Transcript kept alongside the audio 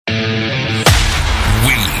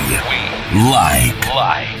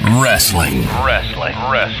Wrestling.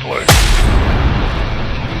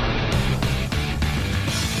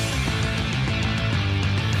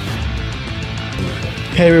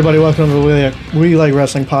 Hey everybody, welcome to the We Like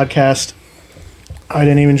Wrestling podcast. I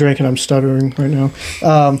didn't even drink and I'm stuttering right now.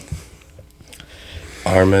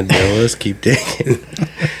 Armadillos keep digging.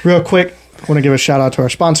 Real quick, I want to give a shout out to our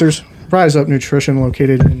sponsors. Rise Up Nutrition,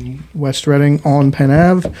 located in West Reading on Penn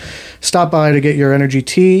Ave. Stop by to get your energy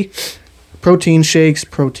tea, protein shakes,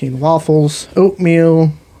 protein waffles,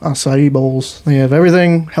 oatmeal, acai bowls. They have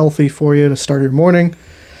everything healthy for you to start your morning.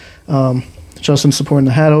 Justin's supporting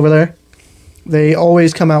the hat over there. They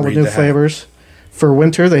always come out with new flavors. For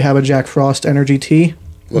winter, they have a Jack Frost energy tea.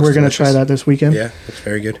 We're going to try that this weekend. Yeah, it's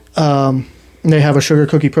very good. They have a sugar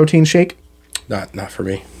cookie protein shake. Not for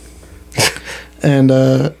me. And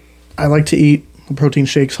I like to eat. Protein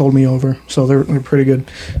shakes hold me over, so they're pretty good.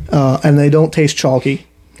 And they don't taste chalky.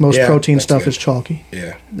 Most protein stuff is chalky.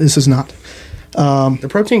 Yeah. This is not. The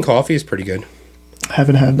protein coffee is pretty good. I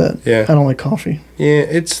haven't had that. Yeah. I don't like coffee. Yeah,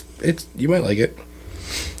 it's you might like it.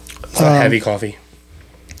 It's not heavy coffee.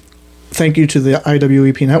 Thank you to the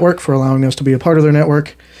IWEP Network for allowing us to be a part of their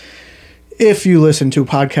network. If you listen to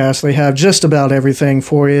podcasts, they have just about everything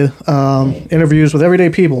for you. Interviews with everyday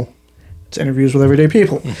people. It's interviews with everyday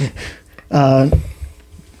people.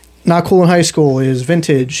 Not Cool in High School is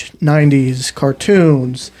vintage, 90s,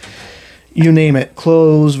 cartoons, you name it.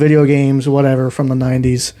 Clothes, video games, whatever from the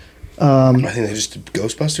 90s. I think they just did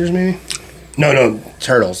Ghostbusters, maybe? No,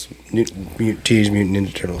 Turtles. Teenage Mutant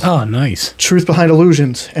Ninja Turtles. Oh, nice. Truth Behind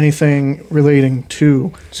Illusions. Anything relating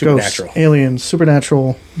to Supernatural. ghosts, aliens,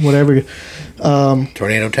 supernatural, whatever.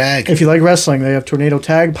 Tornado Tag. If you like wrestling, they have Tornado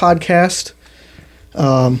Tag podcast. We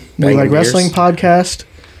Like Wrestling podcast.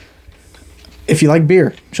 If you like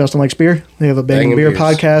beer, Justin likes beer. They have a Banging Beer Beers.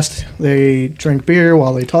 podcast. They drink beer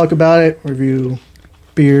while they talk about it, review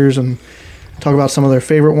beers, and talk about some of their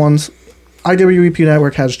favorite ones. IWEP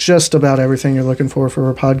Network has just about everything you're looking for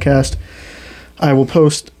a podcast. I will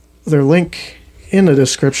post their link in the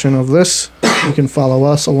description of this. You can follow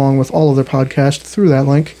us along with all of their podcasts through that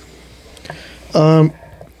link.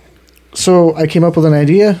 So I came up with an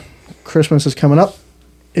idea. Christmas is coming up.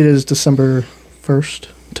 It is December 1st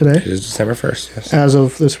today. It is December 1st, yes. As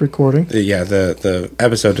of this recording. Yeah, the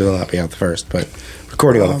episode will not be out the 1st, but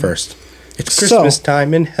recording on the 1st. It's Christmas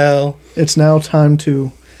time in hell. It's now time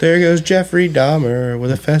to... There goes Jeffrey Dahmer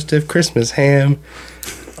with a festive Christmas ham.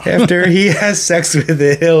 After he has sex with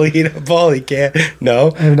it, he'll eat a ball he can't.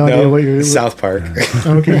 No. I have no idea what you're... South Park.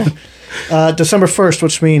 Okay. December 1st,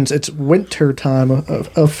 which means it's winter time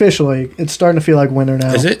officially. It's starting to feel like winter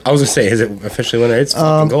now. Is it? I was going to say, is it officially winter? It's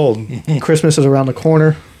fucking cold. Christmas is around the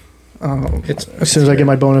corner. As soon as I get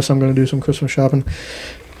my bonus, I'm going to do some Christmas shopping.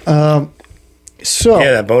 Yeah,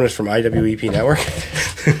 that bonus from IWEP Network.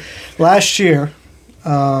 Last year,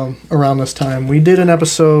 around this time, we did an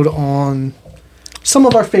episode on some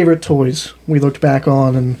of our favorite toys we looked back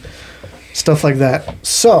on and stuff like that.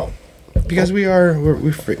 So... Because we're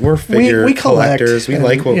figure we collectors. We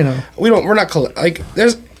like what we're not I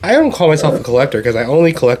don't call myself a collector because I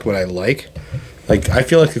only collect what I like. Like I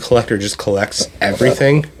feel like a collector just collects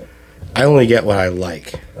everything. I only get what I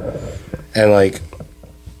like, and like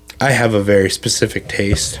I have a very specific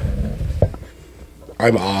taste.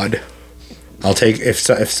 I'm odd. I'll take if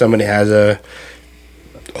somebody has a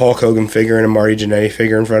Hulk Hogan figure and a Marty Jannetty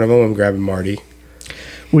figure in front of them, I'm grabbing Marty.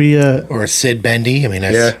 Or a Sid Bendy. I mean,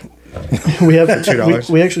 that's... We have $2.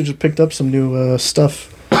 We actually just picked up some new stuff.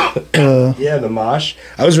 Yeah, the mosh.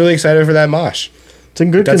 I was really excited for that mosh. It's in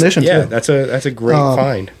good condition. Yeah, too. that's a great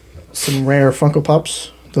find. Some rare Funko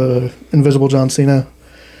Pops, the Invisible John Cena,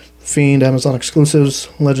 Fiend Amazon exclusives,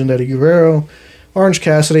 Legend Eddie Guerrero, Orange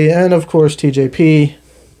Cassidy, and of course TJP,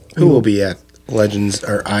 who will be at Legends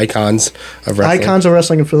or Icons of Wrestling. Icons of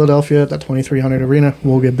Wrestling in Philadelphia at that 2300 Arena.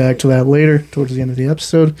 We'll get back to that later towards the end of the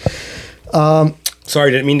episode.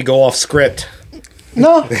 Sorry, didn't mean to go off script.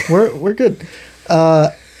 No, we're good.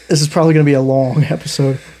 This is probably going to be a long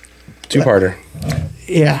episode. Two-parter.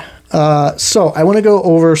 Yeah. So I want to go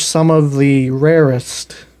over some of the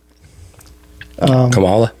rarest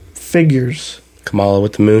Kamala figures. Kamala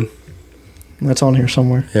with the moon. That's on here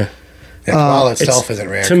somewhere. Yeah. Kamala itself isn't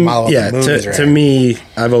rare. Kamala with the moon is rare. To me,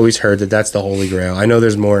 I've always heard that that's the holy grail. I know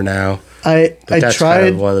there's more now. That's tried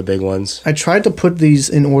kind of one of the big ones. I tried to put these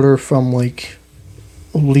in order from like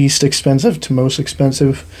least expensive to most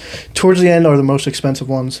expensive. Towards the end are the most expensive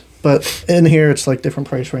ones, but in here it's like different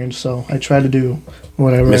price range. So I tried to do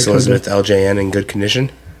whatever. Miss Elizabeth LJN in good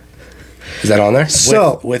condition. Is that on there?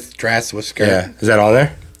 So with dress with skirt. Yeah, is that on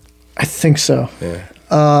there? I think so. Yeah.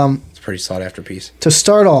 It's a pretty sought after piece. To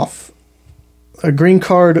start off, a green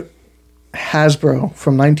card Hasbro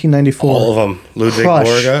from 1994. All of them. Ludwig Crush.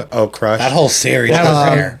 Borga. Oh, Crush. That whole series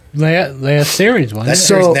was rare. Last series, wasn't That it?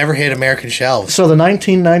 series So- never hit American shelves. So the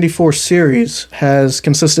 1994 series has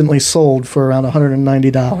consistently sold for around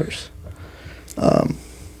 $190.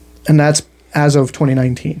 And that's as of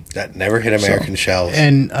 2019. That never hit American shelves.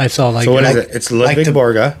 And I saw like So what is like- it? It's Ludwig like the-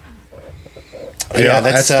 Borga. Yeah,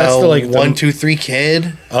 that's the, like, the- 1, 2, 3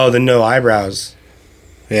 kid. Oh, the no eyebrows.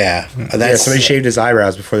 Yeah, Yeah, that's somebody shaved his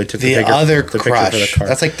eyebrows before they took the the, picture, other the picture Crush. for the card.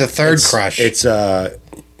 That's like the third It's- Crush. It's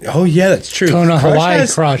oh yeah, that's true. Kona Hawaii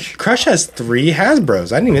has, Crush. Crush has 3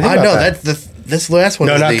 Hasbros. I didn't even think I about know that. that's this last one.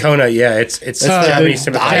 No, is not the, Kona. Yeah, it's That's Japanese the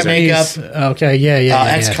sympathizer. eye makeup. Okay, yeah.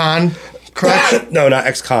 Ex-Con Crush. No, not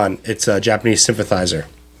X-Con. It's Japanese sympathizer.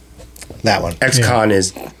 That one X-Con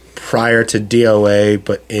is prior to DOA,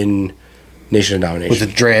 but in Nation of Domination. with the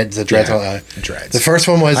dreads. The dreads. Yeah, on dreads. The first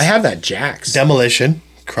one was I have that Jax. Demolition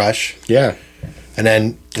Crush, Yeah. and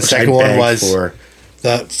then the Which second I one begged was for.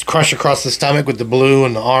 the Crush across the stomach with the blue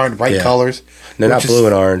and the orange, bright Yeah. colors. No, not which is- blue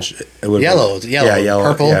and orange. It would Yellow, yellow, Yeah, yellow.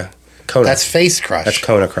 purple. Yeah. Kona. That's Face Crush. That's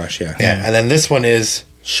Kona Crush. Yeah. Yeah, and then this one is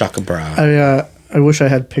Shaka Bra. I wish I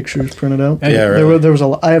had pictures printed out. Yeah, really. There was a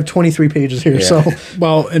lot. I have 23 pages here, Yeah. so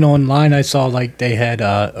Well, and online I saw like they had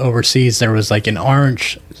overseas there was like an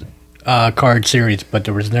orange card series, but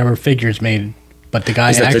there was never figures made. But the guy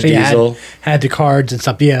Is that the actually Diesel? had the cards and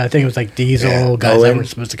stuff. Yeah, I think it was like Diesel Yeah, guys that Owen. were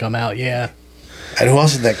supposed to come out. Yeah, and who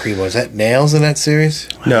else is that cream? Was that Nails in that series?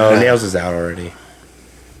 No, Nails is out already.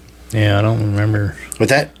 yeah, I don't remember. But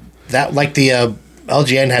that like the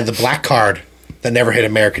LGN had the black card that never hit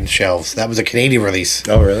American shelves. That was a Canadian release.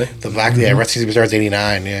 Oh, really? The black, yeah, Wrestling Superstars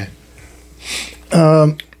 '89. Yeah,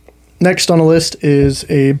 next on the list is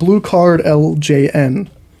a blue card LJN,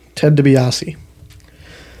 Ted DiBiase.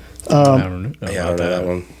 I don't know. Yeah, I don't know that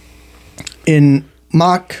one. In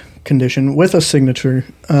mock condition with a signature,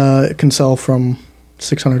 it can sell from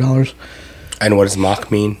 $600. And what does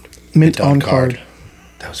mock mean? Mint on on card. card.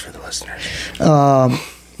 That was for the listeners.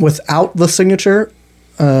 Without the signature,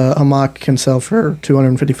 a mock can sell for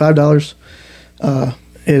 $255.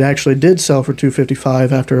 It actually did sell for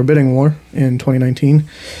 $255 after a bidding war in 2019.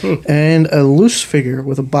 And a loose figure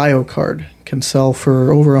with a bio card can sell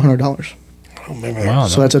for over $100. I don't remember. Wow,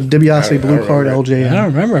 So that's a DiBiase I blue card remember LJN. I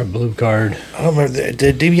don't remember a blue card. I don't remember.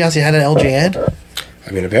 Did DiBiase had an LJN?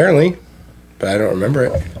 I mean, apparently, but I don't remember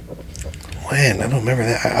it. Man, I don't remember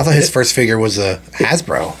that. I thought his first figure was a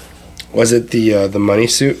Hasbro. Was it the money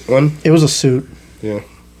suit one? It was a suit. Yeah.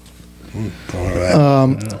 I don't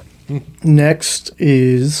remember that. Next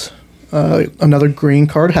is another green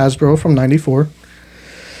card Hasbro from 94.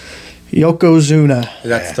 Yokozuna.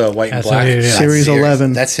 That's the white and That's black. what it is. Series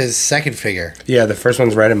 11. That's his second figure. Yeah, the first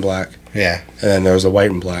one's red and black, Yeah. and then there was a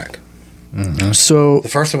white and black. So The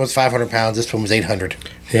first one was 500 pounds. This one was 800.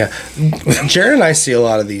 Yeah, Jared and I see a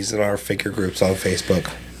lot of these in our figure groups on Facebook.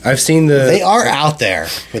 I've seen the. They are out there,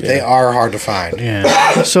 but they are hard to find.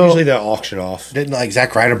 Yeah, usually they auction off. Didn't like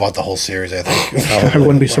Zack Ryder bought the whole series, I think. I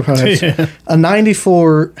wouldn't be surprised. A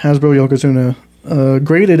 94 Hasbro Yokozuna,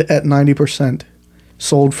 graded at 90%,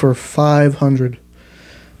 sold for $500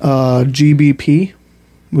 GBP,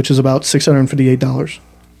 which is about $658.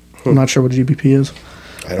 I'm not sure what GBP is.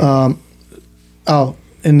 I don't.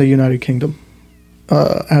 In the United Kingdom,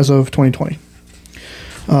 as of 2020.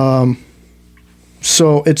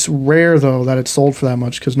 So it's rare though that it's sold for that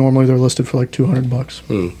much because normally they're listed for like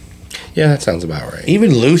 $200. Yeah, that sounds about right.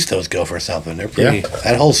 Even loose, those go for something. They're pretty. Yeah.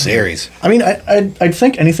 That whole series. I mean, I'd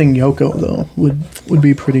think anything Yoko though would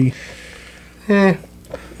be pretty. I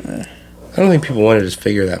don't think people wanted his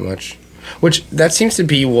figure that much. Which, that seems to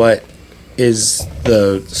be what is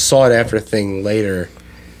the sought after thing later,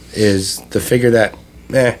 is the figure that,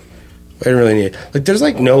 I don't really need it. Like, there's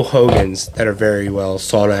like no Hogans that are very well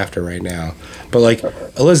sought after right now. But like,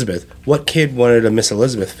 Elizabeth, what kid wanted a Miss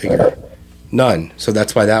Elizabeth figure? None. So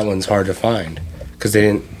that's why that one's hard to find. Because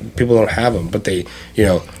people don't have them. But you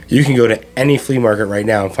can go to any flea market right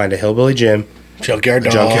now and find a Hillbilly Jim, Junkyard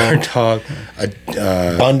Dog. Junkyard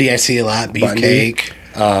Dog, Bundy, I see a lot. Beefcake.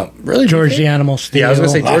 really George the Animal Steel. Yeah, I was gonna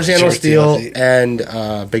say George the Animal George the Steel Animal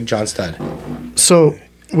and Big John Studd. So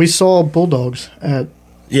we saw Bulldogs at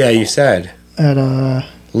Yeah, you said I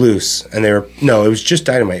loose, and it was just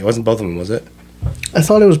Dynamite. It wasn't both of them, was it?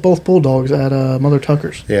 thought it was both Bulldogs at Mother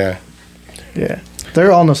Tucker's. Yeah, Yeah,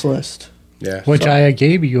 they're on this list. yeah. Which I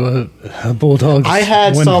gave you a Bulldog I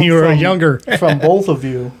had when some you were from, younger. from both of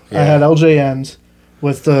you. I Yeah. had LJNs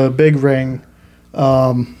with the big ring,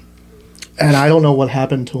 and I don't know what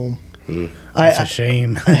happened to them. It's a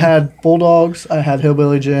shame. I had Bulldogs. I had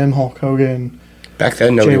Hillbilly Jim, Hulk Hogan. Back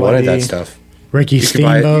then, nobody JYD. wanted that stuff. Ricky You could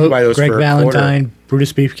buy Steamboat, those Greg for a Valentine,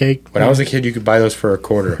 Brutus Beefcake. When I was a kid, you could buy those for a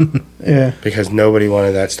quarter Yeah. because nobody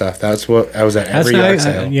wanted that stuff. That was at every That's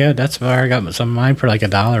yard sale. yeah, that's where I got some of mine for like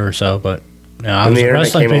 $1 or so. But I When was the a internet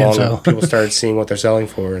wrestling came fan, along, so people started seeing what they're selling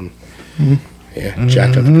for and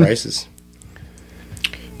jacked up the prices.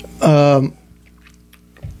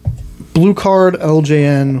 Blue Card,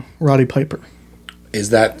 LJN, Roddy Piper. Is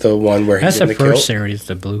that the one where that's he's in the the first kilt? series,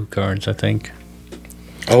 the blue cards, I think.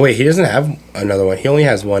 Oh wait, he doesn't have another one. He only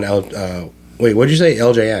has one. Wait, what did you say?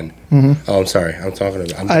 LJN. Oh, I'm sorry. I'm talking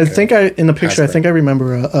about. I think in the picture, I Hasbro. think I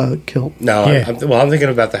remember a kilt. No, Yeah. I'm thinking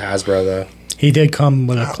about the Hasbro though. He did come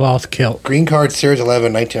with a cloth kilt. Green Card Series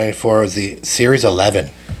 11, 1994 was the Series 11.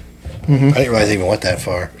 I didn't realize they even went that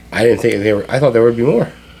far. I didn't think they were. I thought there would be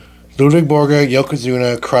more. Ludwig Borga,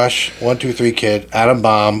 Yokozuna, Crush, 123 Kid, Atom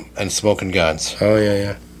Bomb, and Smoking Guns. Oh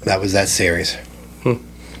yeah. That was that series.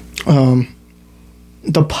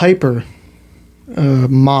 The Piper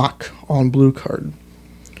mock on Blue Card.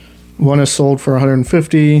 One is sold for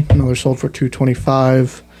 150, another sold for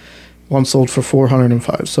 225, one sold for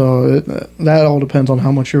 405. So that all depends on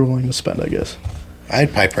how much you're willing to spend, I guess. I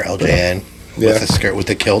had Piper LJN Yeah. with the skirt with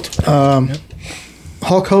the kilt.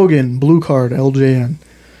 Hulk Hogan, Blue Card, LJN.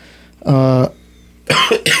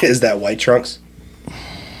 Is that white trunks?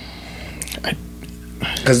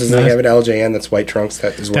 Because doesn't he have an LJN that's white trunks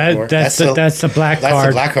that is worth more? That's That's the black That's card.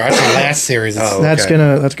 the black card. That's the last series. Oh. That's Okay.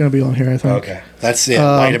 gonna be on here, I think. Okay. That's the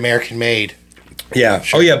white American made. Yeah.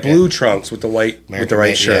 Sure, oh yeah, yeah. blue trunks with the white American right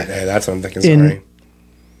made, shirt. yeah. Yeah, that's what I'm thinking. In- Sorry.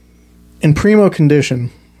 In primo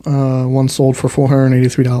condition, one sold for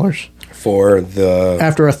 $483 For the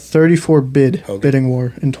after a 34 Hogan. bidding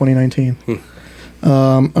war in 2019.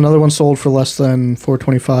 Another one sold for less than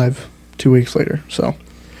 $425 2 weeks later. So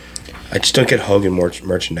I just don't get Hogan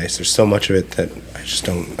merchandise. There's so much of it that I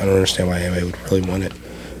don't understand why anybody would really want it.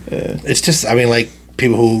 It's just, I mean, like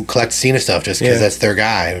people who collect Cena stuff just because Yeah. that's their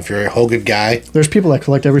guy. If you're a Hogan guy, there's people that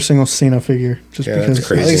collect every single Cena figure just Yeah, that's because.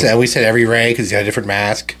 crazy. like I said, we said every Ray because he had a different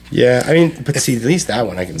mask. Yeah, I mean, but see, at least that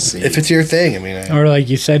one I can see. If it's your thing, I mean, Or like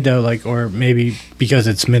you said though, like or maybe because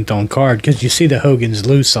it's mint on card, because you see the Hogan's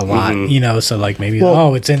loose a lot, Mm-hmm. you know. So like maybe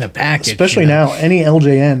Well, it's in the package, Especially you know? now, any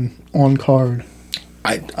LJN on card.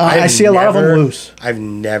 I I've see a lot of them loose. I've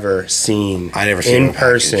never seen. I never seen in them in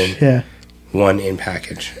person package. Yeah. one in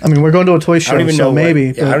package. I mean, we're going to a toy show, I don't even so know. maybe.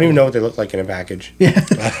 I don't even know what they look like in a package. I It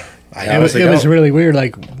was, honestly it was don't. really weird.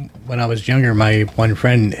 Like when I was younger, my one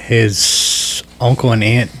friend, his uncle and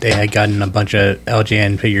aunt, they had gotten a bunch of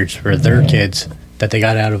LJN figures for their kids that they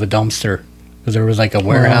got out of a dumpster because there was like a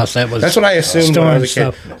warehouse that was. That's what I assumed when I was a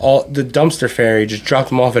storing kid. stuff. All the dumpster fairy just dropped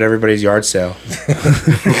them off at everybody's yard sale.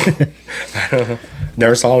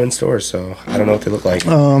 Never saw them in stores, so I don't know what they look like.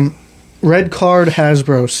 Red Card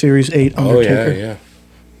Hasbro Series 8 Oh Undertaker.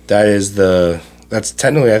 yeah. That's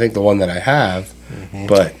technically I think the one that I have,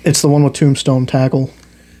 but It's the one with Tombstone tackle.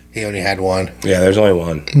 he only had one. yeah, there's only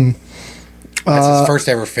one. That's his first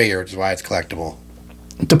ever figure, which is why it's collectible.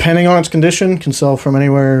 Depending on its condition, can sell from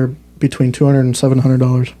anywhere between $200 and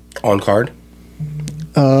 $700. On card.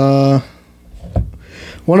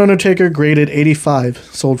 One Undertaker graded 85,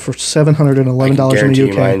 sold for I $711 can in guarantee the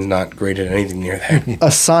you UK. mine's not graded anything near that.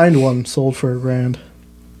 A signed one sold for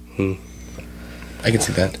 $1,000. I can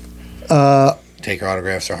see that. Taker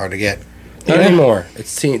autographs are hard to get. Not anymore.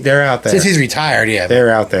 They're out there. Since he's retired, yeah.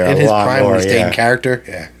 They're out there in a his lot prime more. when he stayed in Yeah. character.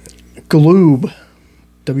 Yeah. Gloob,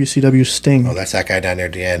 WCW Sting, Oh, that's that guy down there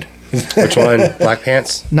at the end. Which one? Black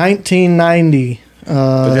Pants. 1990.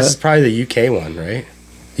 But this is probably the UK one, right?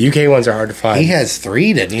 The UK ones are hard to find. He has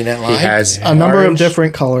three, didn't he? In that line? He has A number of orange-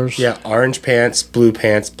 different colors. Yeah, orange pants, blue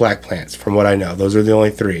pants, black pants. From what I know, those are the only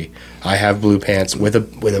three. I have blue pants with a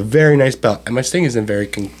very nice belt, and my Sting is in very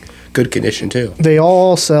good condition too. They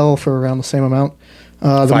all sell for around the same amount. The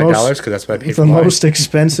 $5 because that's what I paid for The mine. most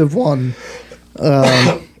expensive one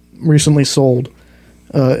recently sold.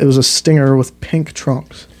 It was a Stinger with pink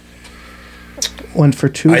trunks. Went for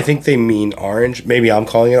two. I think they mean orange. Maybe I'm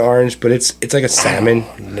calling it orange, but it's like a salmon.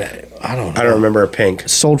 I don't know. I don't remember a pink.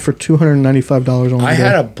 sold for $295 on I eBay.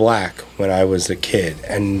 had a black when I was a kid,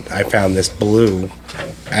 and I found this blue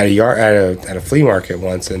at a flea market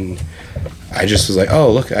once, and I just was like,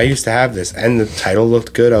 "Oh, look! I used to have this," and the title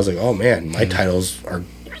looked good. I was like, "Oh man, my titles are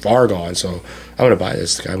far gone." So I'm gonna buy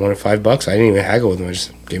this. The guy wanted $5. I didn't even haggle with him. I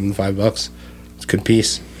just gave him the $5. It's a good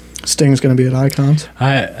piece. Sting's going to be at Icons. I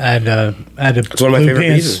had a one of my blue favorite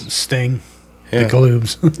pants pieces. Sting, Yeah. the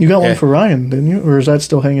Gloobs. You got Yeah. one for Ryan, didn't you? Or is that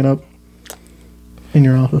still hanging up in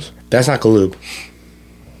your office? That's not Galoob.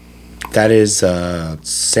 That is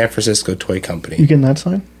San Francisco Toy Company. You getting that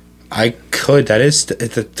sign? I could. That is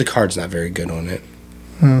the card's not very good on it.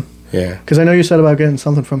 Yeah. Because I know you said about getting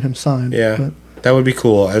something from him signed. Yeah. But That would be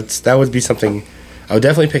cool. That would be something. I would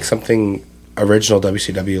definitely pick something original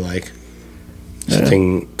WCW like.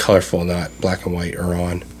 Something colorful, not black and white or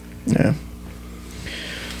on. yeah.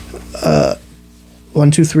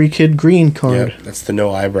 1, 2, 3 Kid green card. Yeah, that's the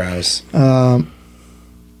no eyebrows.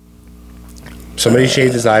 Somebody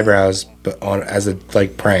shaved his eyebrows, but on as a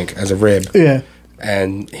prank, as a rib, Yeah.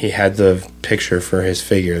 and he had the picture for his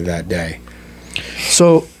figure that day.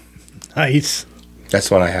 So Nice. That's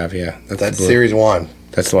the one I have. Yeah, That's blue. Series 1.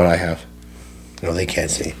 That's the one I have. No, they can't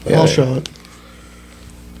see. I'll show it.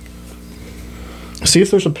 See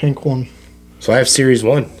if there's a pink one. So I have Series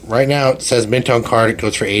 1. Right now, it says mint on card. It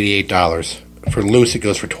goes for $88. For loose, it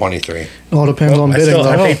goes for $23. It all depends on I bidding.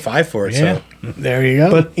 I though. paid $5 for it. Yeah. So There you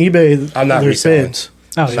go. But eBay, I'm not there's reselling. bids.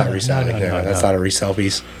 oh, it's not reselling. No, that's not a resale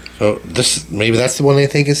piece. So maybe that's the one they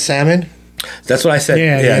think is salmon. That's what I said.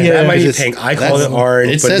 Yeah, Yeah, yeah. that might be It's- pink. I call that's- it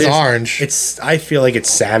orange. it but says it's- orange. It's. I feel like it's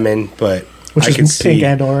salmon, but Which I is can pink see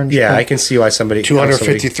and orange, Yeah, but- I can see why somebody.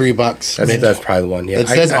 $253. That's probably the one. Yeah, It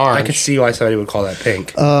says I orange. can see why somebody would call that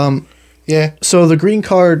pink. Yeah. So the green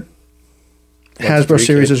card Hasbro 3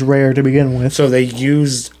 series Kid. is rare to begin with. So they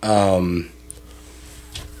used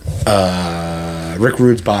Rick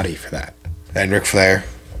Rude's body for that. And Ric Flair.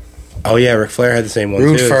 Oh yeah, Ric Flair had the same one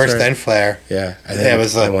Rude too. first, That's right. then Flair. Yeah, I Yeah, it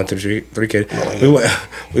was I the- went through three kid.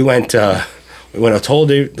 We went a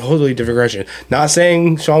totally different direction. Not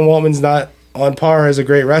saying Sean Waltman's not on par as a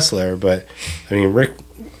great wrestler, but I mean Rick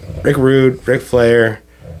Rude, Ric Flair,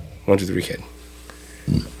 1, 2, 3 Kid.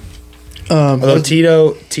 Although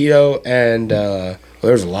Tito, and there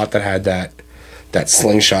was a lot that had that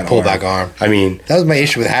slingshot Pullback arm. I mean That was my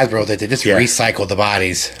issue with Hasbro, that they just Yeah. recycled the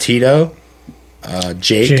bodies. Tito,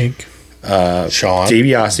 Jake, Jake. Sean.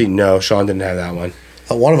 DiBiase. No, Sean didn't have that one.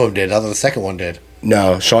 One of them did. Other the second one did.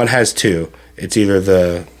 No, Sean has 2. It's either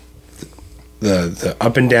the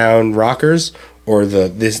up and down rockers or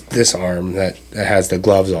this arm that has the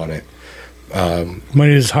gloves on it. When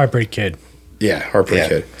it is Heartbreak Kid. Yeah, Heartbreak Yeah.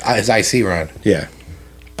 Kid. His IC run. Yeah.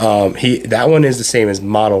 That one is the same as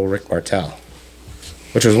model Rick Martel,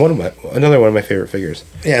 which was another one of my favorite figures.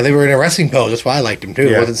 Yeah, they were in a wrestling pose. That's why I liked him too.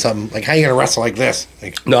 It Yeah. wasn't something like, how you gonna wrestle like this?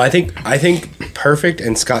 Like, No, I think Perfect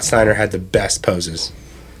and Scott Steiner had the best poses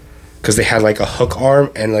because they had like a hook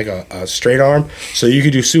arm and like a straight arm, so you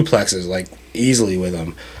could do suplexes like easily with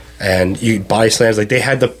them, and you body slams. Like they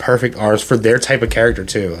had the perfect arms for their type of character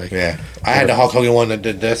too. Like yeah, I had the Hulk Hogan one that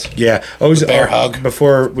did this. yeah, I was bear hug.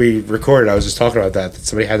 before we recorded. I was just talking about that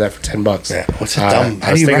somebody had that for $10. Yeah, what's it dumb? How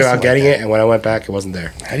I was do you thinking wrestle about getting like it, and when I went back, it wasn't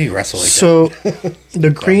there. How do you wrestle like So the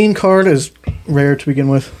green card is rare to begin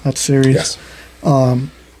with. That series. Yes.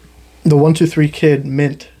 The 1, 2, 3 Kid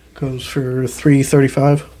mint goes for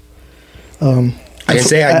 $335. I can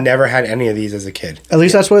say I never had any of these as a kid. At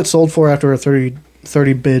least that's what it sold for after a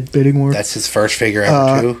 30 bid bidding war. that? That's his first figure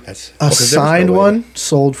ever too. That's A 'cause there was signed no way. one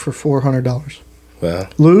sold for $400. Well,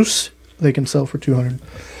 Loose, they can sell for $200.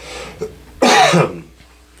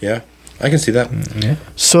 yeah, I can see that. Yeah.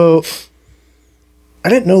 So I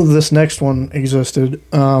didn't know this next one existed.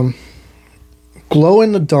 Glow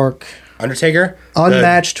in the dark, Undertaker,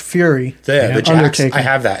 unmatched fury. the Jacks. Undertaker. I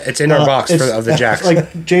have that. It's in our box It's- of the Jacks.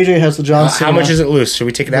 Like JJ has the John Cena. How much is it loose? Should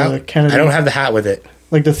we take it The out? Kennedy. I don't have the hat with it.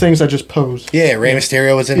 Like the things that just pose. yeah. Rey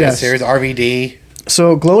Mysterio was in Yes. that series. RVD.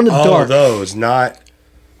 So glow in the Oh, dark. those, not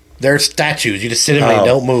They're statues. You just sit in them and they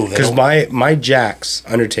don't move. They Because don't- my Jacks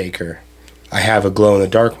Undertaker, I have a glow in the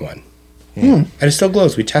dark one, and it still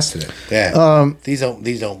glows. We tested it. yeah. These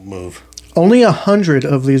don't move. Only 100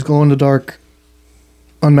 of these glow in the dark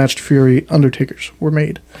unmatched fury Undertakers were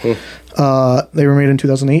made. They were made in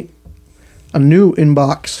 2008. A new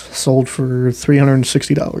inbox sold for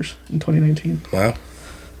 $360 in 2019. Wow.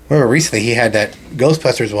 Remember recently he had that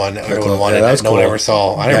Ghostbusters one that everyone wanted. Yeah, that was no one cool. ever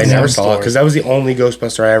saw. I never never saw saw it because that was the only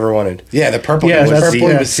Ghostbuster I ever wanted. Yeah, the purple. Yeah, Yeah, that's purple.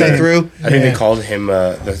 the- It was see through. I think Yeah. they called him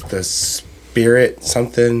the spirit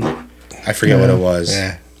something. I forget what it was.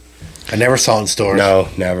 Yeah, I never saw it in stores. No,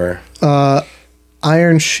 never.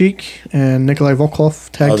 Iron Sheik and Nikolai Volkov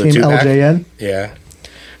tag Oh, the team two-pack? LJN. Yeah.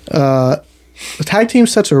 The tag team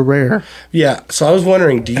sets are rare. Yeah, so I was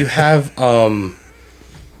wondering, do you have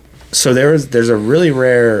so there's a really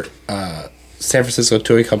rare San Francisco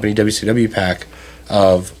Toy Company WCW pack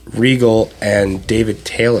of Regal and David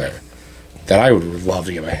Taylor that I would love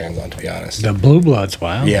to get my hands on, to be honest. The Blue Bloods,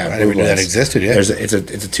 wow. Yeah, I didn't even know that Blue Bloods. existed, yeah. It's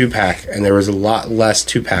a 2-pack, and there was a lot less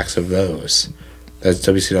 2-packs of those. That's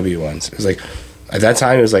WCW ones. It was like at that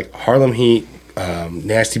time it was like Harlem Heat,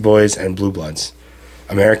 Nasty Boys, and Blue Bloods.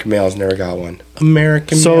 American Males never got one.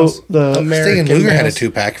 American So Males. the- Sting and Luger had a Males.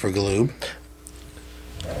 2-pack for Galoob.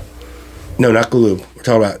 No, not Galoob. We're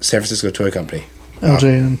talking about San Francisco Toy Company.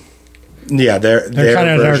 LJN. Yeah, they're kind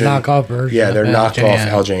of their version- knockoff version. Yeah, they're of knockoff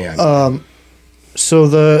LJN. So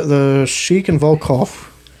the Sheik and Volkov,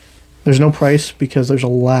 there's no price because there's a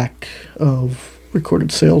lack of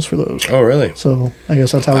recorded sales for those. Oh, really? So I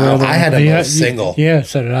guess that's how Wow, rare I had they a are. most single. Yeah,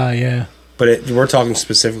 so did I. Yeah. But we're talking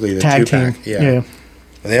specifically the Tag 2-pack. team. Yeah.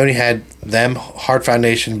 They only had them, Heart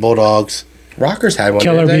Foundation, Bulldogs, Rockers had one.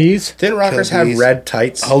 Killer didn't they? Bees? Didn't Rockers Killer have Bees. red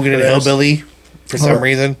tights? Hogan and for theirs? Hillbilly for some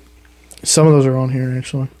reason. Some of those are on here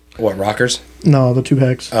actually. What, Rockers? No, the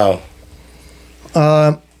 2-packs. Oh.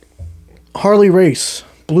 Harley Race,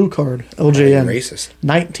 blue card, LJN, Racist.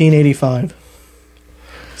 1985.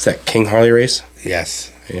 Is that King Harley race?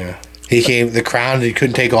 Yes. Yeah. He came, the crown that he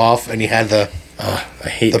couldn't take off, and he had the I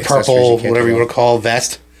hate the accessories purple, can't whatever take you want off. to call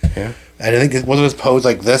vest. Yeah. And I think it wasn't his pose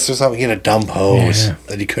like this or something. He had a dumb pose Yeah.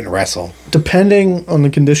 that he couldn't wrestle. Depending on the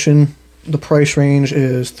condition, the price range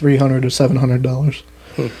is $300 to $700.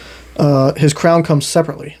 His crown comes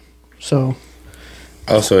separately. So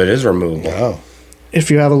Oh, so it is removable. Oh. if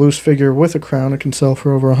you have a loose figure with a crown, it can sell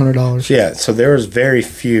for over $100. Yeah, so there was very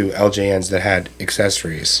few LJNs that had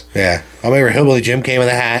accessories. Yeah. I remember Hillbilly Jim came with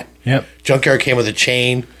a hat. Yep. Junkyard came with a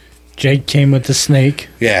chain. Jake came with the snake.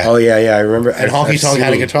 Yeah. Oh, yeah, I remember. And Honky Tonk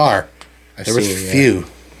had a guitar. There was few.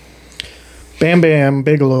 Bam Bam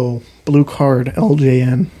Bigelow, blue card,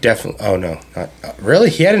 LJN. Definitely. Oh, no. Not, really?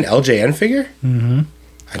 He had an LJN figure? Mm-hmm.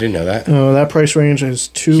 I didn't know that. That price range is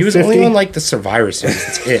 $250. He was only on, like, the Survivor Series.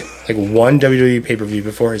 That's it. Like, one WWE pay-per-view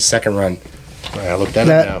before his second run. All right, I looked at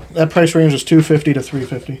it now. That price range is $250 to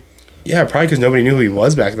 $350. Yeah, probably because nobody knew who he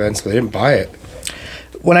was back then, so they didn't buy it.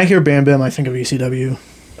 When I hear Bam Bam, I think of ECW.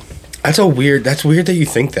 That's weird that you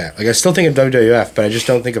think that. Like, I still think of WWF, but I just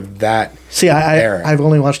don't think of that. See, Era. I've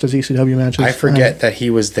only watched his ECW matches. I forget that he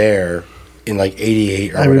was there in, like,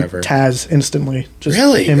 88 or I whatever. would Taz instantly. Just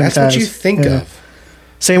Really? him and That's what Taz. you think Yeah. of.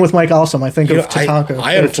 Same with Mike Awesome. I think You of know, Tatanka.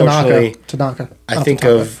 I or unfortunately- Tanaka. I not think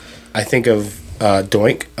Tatanka. of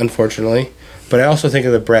Doink, unfortunately, but I also think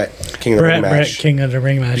of the Brett King of the Ring Brett match. King of the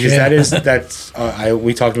Ring match. Because Yeah. that's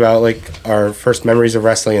we talked about like our first memories of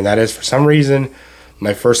wrestling, and that is for some reason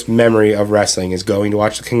my first memory of wrestling is going to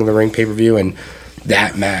watch the King of the Ring pay-per-view, and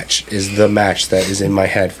that match is the match that is in my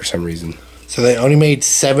head for some reason. So they only made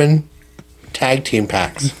 7 tag team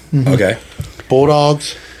packs. Okay.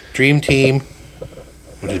 Bulldogs, Dream Team,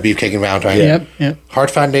 which is Beefcake and Valentine. Yeah. Yep. Heart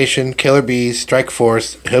Foundation, Killer Bees, Strike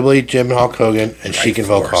Force, Hillbilly Jim and Hulk Hogan, and Sheik and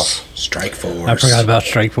Volkov. Strike Force. I forgot about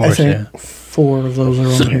Strike I Force. think Yeah. 4 of those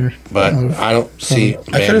are on here. But Out of- I don't see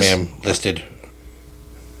I Bam could've- Bam listed.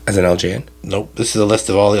 As an LJN. Nope. This is a list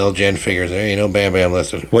of all the LJN figures. There ain't no Bam Bam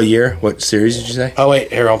listed. What year? What series did you say? Oh,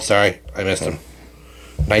 wait. Here, I'm sorry. I missed him.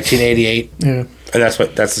 1988, yeah. And that's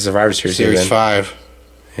the Survivor Series. Series then. 5.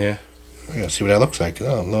 Yeah. I gotta see what that looks like.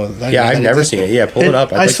 Oh, no. Yeah, I've never seen it. Yeah, pull it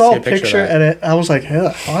up. I'd I like to saw see a picture of that. and I was like,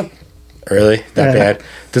 yeah, what? Really? That Yeah. bad?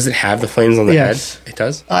 Does it have the flames on the Yes. head? It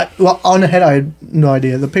does? Well, on the head, I had no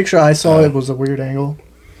idea. The picture I saw, it was a weird angle.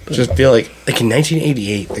 Just feel like in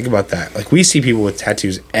 1988, think about that. Like, we see people with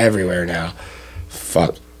tattoos everywhere now.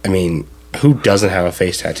 Fuck. I mean, who doesn't have a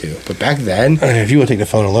face tattoo? But back then, If you would take the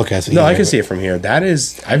phone and look at it. no, I can see it from here. That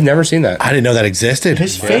is, I've never seen that. I didn't know that existed.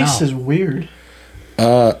 His face is weird.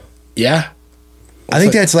 Yeah. I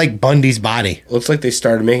think that's like Bundy's body. Looks like they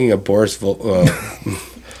started making a Boris Boris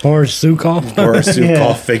Zukov. Zukov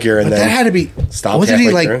Yeah. figure and But then that had to be. stopped Wasn't he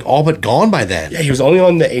halfway like through. all but gone by then? Yeah, he was only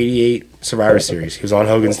on the 88 Survivor Series. He was on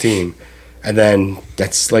Hogan's team. And then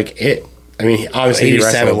that's like it. I mean, obviously he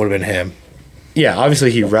 87 wrestled. would have been him. Yeah, obviously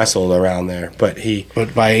he wrestled around there, but he.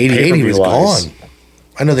 But by 88, he was Pay-per-view-wise. gone.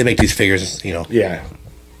 I know they make these figures, Yeah.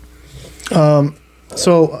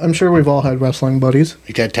 So I'm sure we've all had wrestling buddies.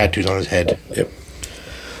 He had tattoos on his head. Yep.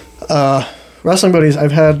 Wrestling buddies, I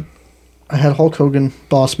had Hulk Hogan,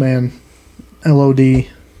 Boss Man, LOD.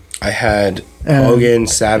 I had Hogan,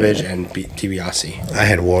 Savage, and DiBiase. I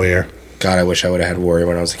had Warrior. God, I wish I would have had Warrior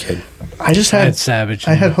when I was a kid. I just I had had Savage.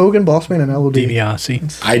 I had Hogan, Boss Man, and LOD.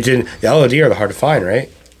 DiBiase. I didn't. The LOD are the hard to find, right?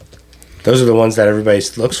 Those are the ones that everybody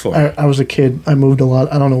looks for. I was a kid. I moved a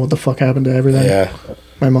lot. I don't know what the fuck happened to everything. Yeah.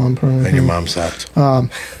 My mom probably. And your mom sucked.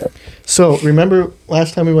 So remember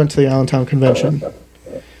last time we went to the Allentown convention,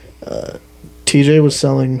 TJ was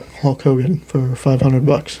selling Hulk Hogan for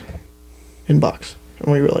 $500 in box,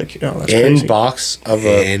 and we were like, that's In crazy. box of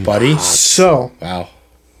a In buddy. So Wow.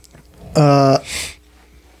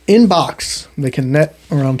 in box they can net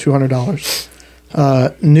around $200.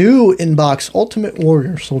 New in box Ultimate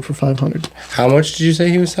Warrior sold for $500. How much did you say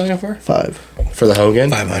he was selling it for? $5 For the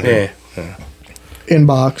Hogan? 500. Yeah. in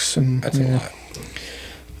box, and That's a yeah.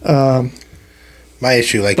 lot. My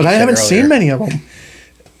issue, like But you I said haven't earlier, seen many of them.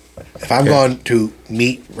 If I'm going to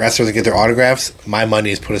meet wrestlers and get their autographs, my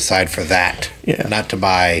money is put aside for that. Yeah. Not to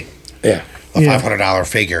buy Yeah. a $500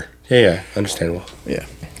 figure. Yeah. Understandable. Yeah.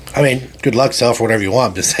 I mean, good luck, sell for whatever you want.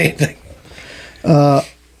 I'm just saying.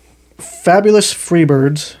 Fabulous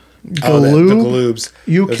Freebirds. Oh, the Gloobs.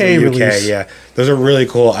 UK Those are release. Yeah. Those are really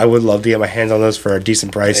cool. I would love to get my hands on those for a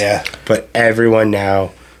decent price. Yeah. But everyone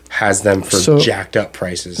now has them for jacked up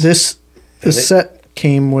prices. This set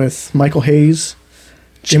came with Michael Hayes,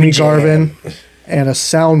 Jimmy Garvin, and a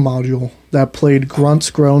sound module that played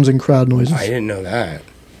grunts, groans, and crowd noises. I didn't know that.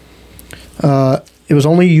 It was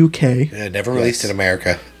only UK. Yeah, never released in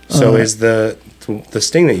America. So is the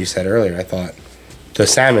sting that you said earlier, I thought. The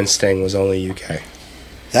salmon sting was only UK.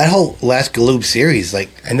 That whole last Galoob series, like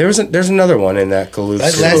And there's another one in that Galoob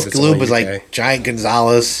that series last that's Galoob only was UK. like Giant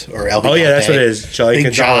Gonzalez or LB. Oh, yeah, that's what it is. Charlie Big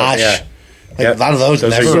Gonzalez, Josh. yeah. Like Yep. a lot of those are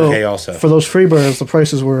never. UK also. For those Freebirds, the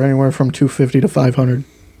prices were anywhere from $250 to $500.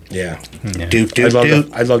 Yeah.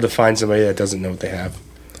 I'd love to find somebody that doesn't know what they have.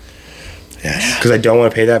 Yeah. Because I don't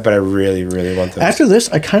want to pay that, but I really, really want those. After this,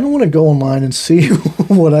 I kind of want to go online and see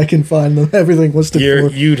what I can find. Everything listed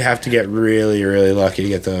for. You'd have to get really, really lucky to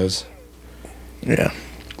get those. Yeah.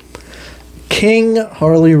 King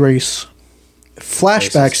Harley Race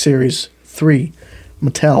Flashback Series 3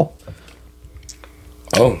 Mattel.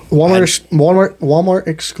 Oh. Walmart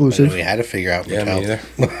exclusive. We had to figure out. Yeah, me Mattel.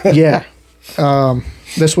 either. Yeah.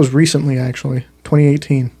 This was recently, actually.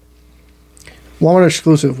 2018. Walmart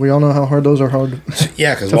exclusive. We all know how hard those are hard.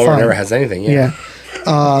 Yeah, because to Walmart find. never has anything. Yeah.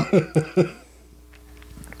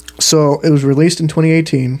 So it was released in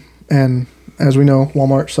 2018, and as we know,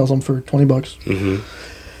 Walmart sells them for $20. Mm-hmm.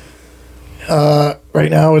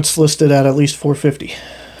 Right now, it's listed at least $450.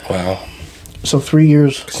 Wow. So 3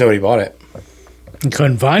 years. Because nobody bought it.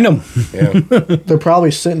 Couldn't find them. Yeah. They're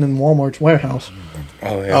probably sitting in Walmart's warehouse.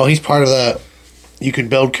 Oh, yeah. Oh, he's part of the You Can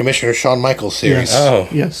Build Commissioner Shawn Michaels series. Yes. Oh.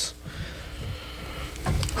 Yes.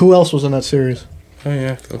 Who else was in that series? Oh,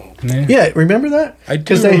 yeah. Cool. Yeah, remember that? I do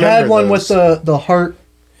Because they had remember one those. with the heart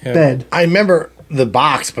Yeah. bed. I remember the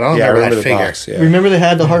box, but I don't Yeah, I remember remember that the figure. box. Yeah. Remember they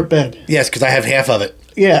had the heart bed? Yes, because I have half of it.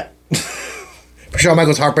 Yeah. Shawn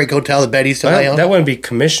Michaels Heartbreak Hotel, the bed he still lay on. That wouldn't be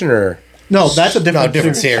Commissioner. No, that's a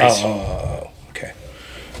different series. Oh, okay.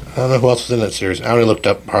 I don't know who else was in that series. I only looked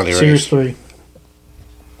up Harley Series Race. 3.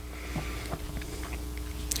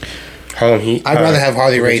 Harlem Heat. I'd rather have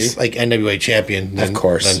Harley Heat. Race like NWA champion than, Of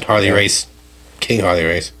course. than Harley Yeah. Race, King Harley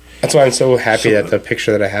Race. That's why I'm so happy that the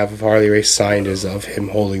picture that I have of Harley Race signed is of him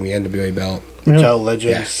holding the NWA belt. Yeah. Hotel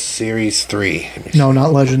Legends Yeah. Series 3. No,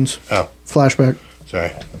 not Legends. Oh, Flashback.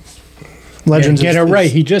 sorry. Legends. Get is- it right.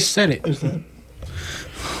 is- He just said it.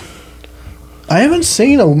 I haven't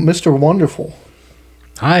seen a Mr. Wonderful.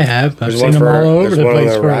 I have. I've There's seen one them for- all over there's the one on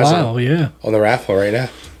place the for a Razzle. while. Yeah. On the raffle right now.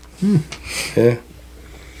 Yeah.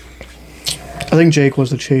 I think Jake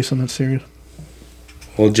was the chase in that series.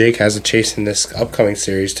 Well, Jake has a chase in this upcoming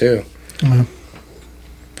series, too. Mhm.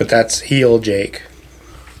 But that's heel Jake.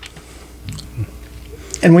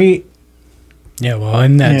 And we, Yeah, well,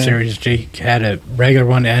 in that Yeah. series, Jake had a regular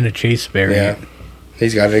one and a chase Yeah. variant.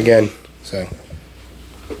 He's got it again. So.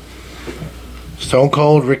 Stone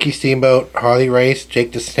Cold, Ricky Steamboat, Harley Race,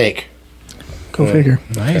 Jake the Snake. go Yeah. figure.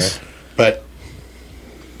 Nice. But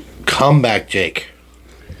Comeback Jake.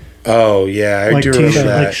 Oh, yeah. I Like do remember t-shirt,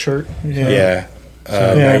 that. like shirt. Yeah. Yeah.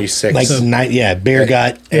 96. Like, beer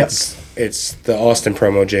gut. It's the Austin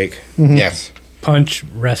promo, Jake. Yes. Punch,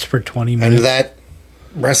 rest for 20 And minutes. that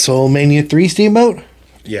WrestleMania 3 Steamboat?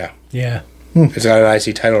 Yeah. Yeah. It's got an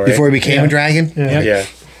IC title, right? Before he became Yeah. a dragon? Yeah. Yeah.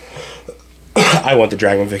 I want the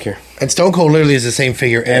Dragon figure. And Stone Cold literally is the same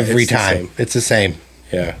figure every it's the time. same. It's the same.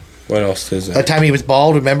 Yeah. What else is That that? time he was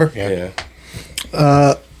bald, remember? Yeah.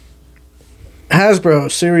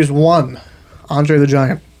 Hasbro Series 1. Andre the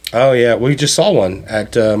Giant. Oh, yeah. We just saw one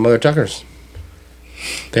at Mother Tucker's.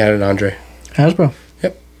 They had an Andre. Hasbro.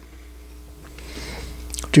 Yep.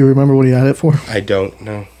 Do you remember what he had it for? I don't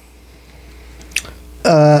know.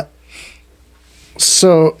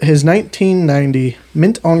 So, his 1990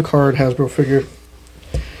 mint on card Hasbro figure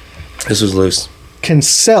This was loose. can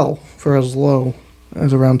sell for as low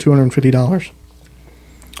as around $250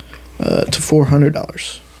 to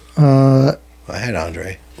 $400. I had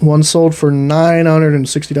Andre. One sold for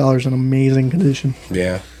 $960 in amazing condition.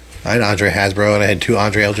 Yeah. I had Andre Hasbro and I had two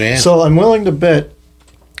Andre LJN. So I'm willing to bet.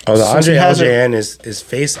 Oh, the Since Andre he has LJN is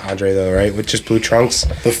face Andre, though, right? With just blue trunks.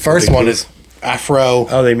 the first Big one blue. is Afro.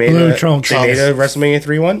 Oh, they made Blue a trunks. They made a WrestleMania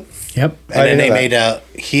 3 one? Yep. and then didn't they know made a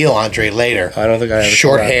heel Andre later. I don't think I ever saw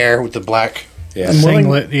Short that. hair with the black. Yeah. I'm willing-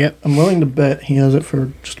 Singlet. Yep. I'm willing to bet he has it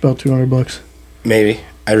for just about $200. Maybe.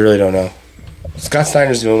 I really don't know. Scott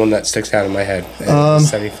Steiner's the only one that sticks out in my head. And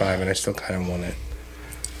 75, and I still kind of want it.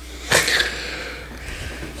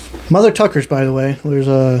 Mother Tucker's, by the way. There's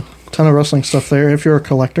a ton of wrestling stuff there if you're a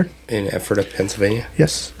collector. In Ephrata, Pennsylvania.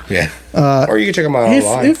 Yes. Yeah. Or you can check them out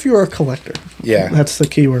online. If you're a collector. Yeah. That's the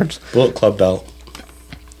keywords. Bullet Club belt.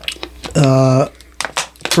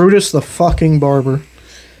 Brutus the fucking Barber.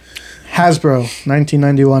 Hasbro,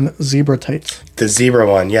 1991 Zebra Tights. The zebra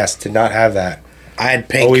one, yes. Did not have that. I had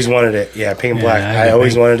pink. Always wanted it. Yeah, pink and Yeah, black. I had I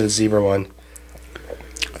always pink. wanted the zebra one.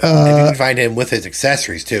 And you can find him with his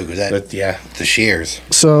accessories too, because that But yeah. the shears.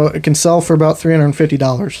 So it can sell for about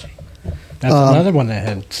 $350. That's another one that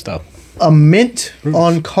had stuff. A mint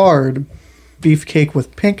on card beefcake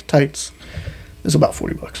with pink tights is about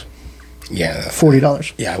 $40. Yeah.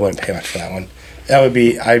 $40. Yeah, I wouldn't pay much for that one. That would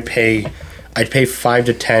be I'd pay 5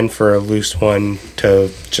 to 10 for a loose one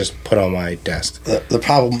to just put on my desk. The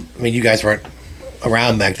problem, I mean, you guys weren't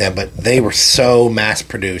around back then, but they were so mass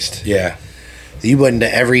produced. Yeah. You went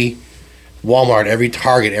into every Walmart, every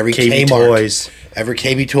Target, every KB Kmart, Toys. every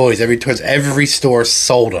KB Toys, every store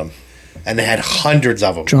sold them, and they had hundreds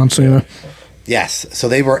of them. John Cena. Yes, so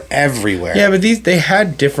they were everywhere. Yeah, but they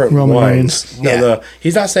had different Roman ones. Reigns. No,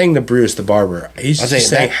 he's not saying the Bruce the Barber. He's I'm just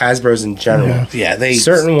saying saying Hasbro's in general. Yeah. Yeah, they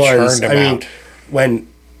certain ones. churned them I mean, out.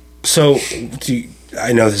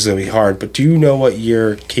 I know this is gonna be hard, but do you know what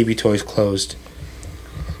year KB Toys closed?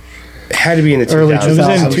 It had to be in the 2000s. Early It was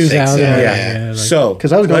 2000s. in I would 2000. think so, Yeah. like- So,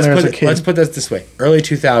 'Cause I was going there as a kid. Let's put this way: early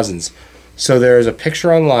 2000s. So there is a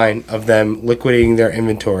picture online of them liquidating their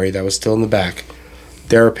inventory that was still in the back.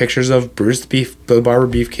 There are pictures of Bruce the Barber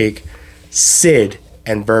Beefcake, Sid,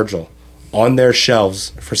 and Virgil on their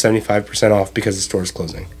shelves for 75% off because the store is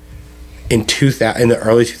closing. In the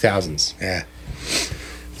early 2000s, Yeah,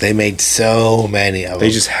 they made so many of them. they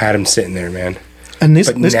just had them sitting there, man. And this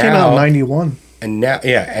But came out in now- 91. And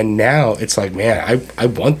now it's like, man, I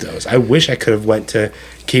want those. I wish I could have went to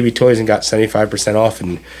KB Toys and got 75% off,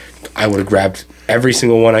 and I would have grabbed every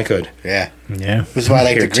single one I could. Yeah, Yeah. this is why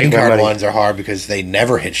like Here, the green take my card money. ones are hard because they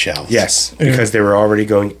never hit shelves. Yes, because they were already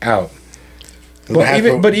going out. But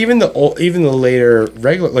Hasbro- even the later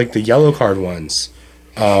regular, like the yellow card ones,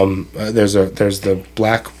 there's the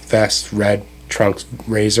black vest, red trunks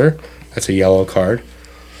razor. That's a yellow card.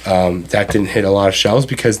 That didn't hit a lot of shelves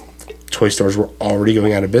because toy stores were already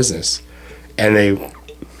going out of business, and they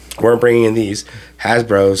weren't bringing in these.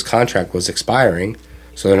 Hasbro's contract was expiring,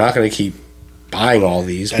 so they're not going to keep buying all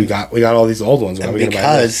these. We got all these old ones. Why are we gonna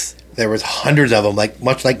buy this? because there was hundreds of them, like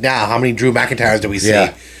much like now. How many Drew McIntyres do we see?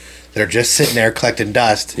 Yeah. They're just sitting there collecting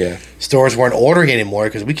dust. Yeah. Stores weren't ordering anymore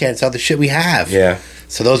because we can't sell the shit we have. Yeah.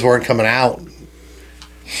 So those weren't coming out.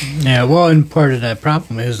 Yeah, well, and part of that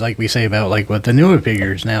problem is, like we say about, like, with the newer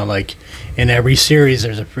figures now, like, in every series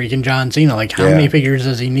there's a freaking John Cena. Like, how Yeah. many figures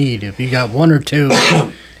does he need? If you got one or two,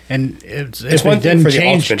 and if one it thing didn't for the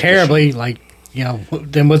change Ultimate terribly, like, you know,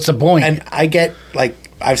 then what's the point? And I get, like,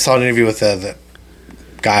 I saw an interview with the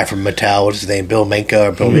guy from Mattel, what's his name, Bill Menka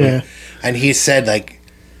or Bill Yeah. and he said, like,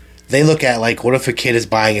 they look at, like, what if a kid is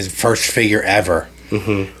buying his first figure ever?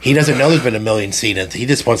 Mm-hmm. He doesn't know there's been a million Cenas. He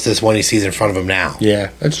just wants this one he sees in front of him now.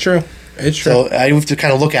 Yeah, that's true. It's true. So I have to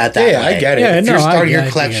kind of look at that. Yeah, I way. get it. Yeah, If no, you're starting I your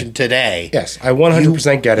get collection it. today, Yes, I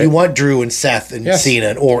 100% get it. You want Drew and Seth and Yes. Cena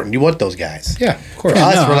and Orton. You want those guys. Yeah, of course. For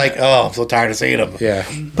us, no, we're I- like, oh, I'm so tired of seeing them. Yeah.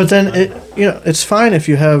 But then it's fine if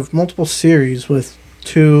you have multiple series with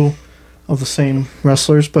two of the same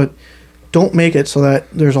wrestlers, but don't make it so that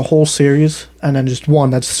there's a whole series and then just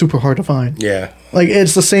one that's super hard to find. Yeah. Like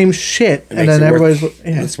it's the same shit, and Makes then it everybody's worth-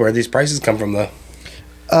 That's where these prices come from, though.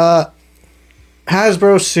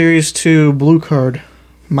 Hasbro Series 2 Blue Card,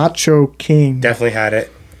 Macho King. Definitely had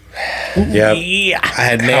it. Yeah. I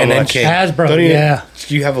had Man and much? King. Hasbro, Don't even, yeah.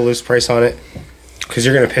 Do you have a loose price on it? Because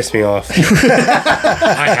you're going to piss me off. I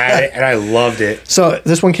had it, and I loved it. So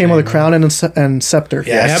this one came with a crown and scepter.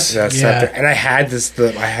 Yes. That's Yeah. scepter. And I had this. I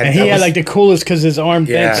had. And he that had was- like the coolest because his arm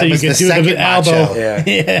Yeah. bent so It you was could the do second the elbow. Macho.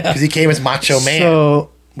 Yeah. Because he came as Macho Man. So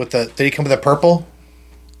With the did he come with the purple?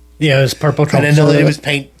 Yeah, it was purple And trunks. then it was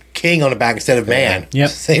paint King on the back instead of Man. Yep.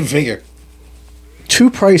 Same figure. two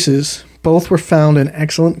prices, both were found in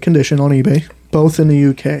excellent condition on eBay, both in the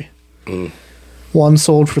UK. One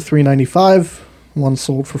sold for $395, one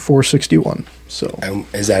sold for $461. So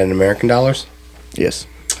Is that in American dollars? yes,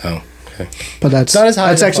 Oh, okay. but that's Not as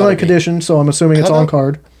high as I thought excellent it'd be. condition. So I'm assuming it's How on about-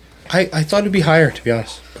 card. I thought it'd be higher, to be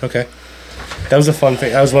honest. But okay. That was a fun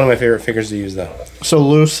thing. That was one of my favorite figures to use, though. So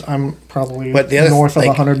loose, I'm probably But the other- north of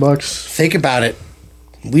like- $100. Think about it.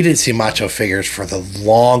 We didn't see Macho figures for the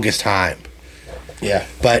longest time. Yeah.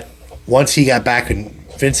 But once he got back in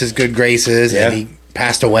Vince's good graces Yeah. and he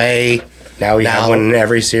passed away, Now we have one in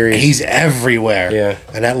every series. He's everywhere. Yeah.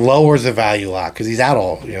 And that lowers the value a lot because he's out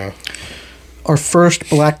all, Our first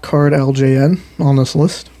black card LJN on this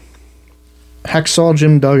list. Hacksaw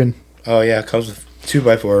Jim Duggan. Oh, yeah. It comes with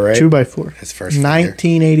 2x4, right? 2x4. His first figure.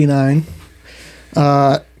 1989.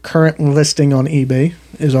 Current listing on eBay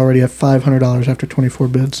is already at $500 after 24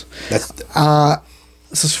 bids. That's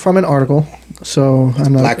This is from an article, so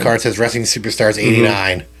I'm not Black card says Wrestling Superstars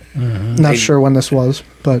 89. not sure when this was,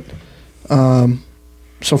 but so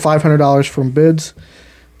 $500 from bids.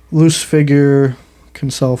 Loose figure can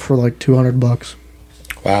sell for like $200.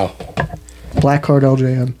 Wow. Black card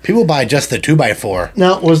LJN. People buy just the 2x4.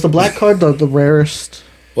 Now, was the black card the rarest?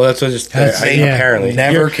 Well, that's what just apparently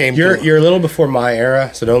Never came You're through. you're a little before my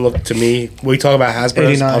era, so don't look to me. We talk about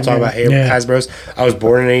Hasbro's. 89, I'll talk about Yeah. Hasbro's. I was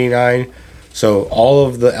born in '89, so all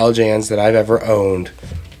of the LJNs that I've ever owned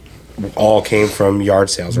all came from yard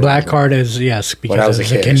sales. Black card is, yes, When I was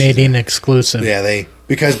because a it's a kid. Canadian exclusive. Yeah,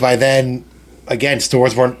 because by then, again,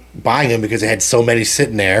 stores weren't buying them because they had so many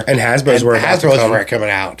sitting there. And Hasbro's were about to Hasbro's come. were coming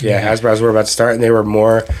out. Yeah, Hasbro's were about to start, and they were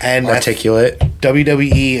more And articulate.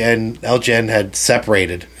 WWE and LGN had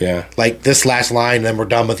separated. Yeah. Like this last line, then we're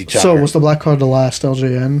done with each So other. was the black card the last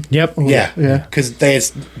LJN? Yep. yeah, Yeah. because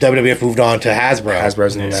WWF moved on to Hasbro.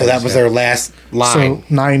 Hasbro's in the so that was their last line. So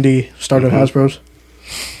 90 started Hasbro's.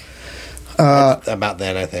 About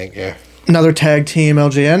then, I think. Yeah. Another tag team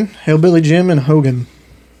LJN, Hillbilly Jim and Hogan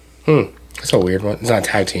That's a weird one. It's not a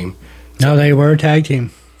tag team. No, they were a tag team.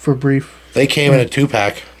 for brief. They came in a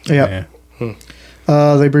 2-pack. Yeah.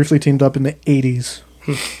 Yeah. They briefly teamed up in the 80s.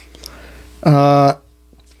 Oh,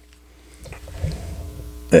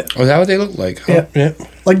 is that what they look like? Huh? Yeah. Yeah.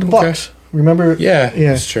 Like the Bucks. Remember? Yeah,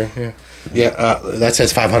 Yeah. that's true. Yeah. Yeah. That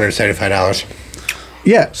says $575.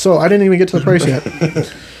 Yeah, so I didn't even get to the price yet.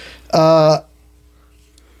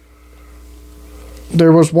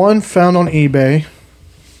 There was one found on eBay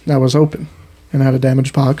that was open and had a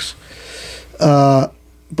damaged box.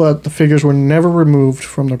 But the figures were never removed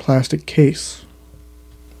from their plastic case.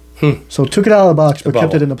 So took it out of the box, but kept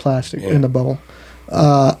bubble. it in the plastic, Yeah. in the bubble.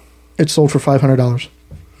 It sold for $500.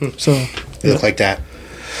 So, They look like that.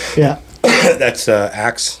 yeah. That's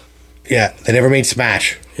Axe. Yeah. They never made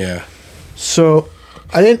Smash. Yeah. So,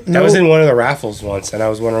 I didn't know. That was in one of the raffles once, and I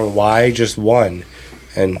was wondering why just one.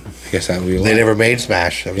 And I guess that would be They never made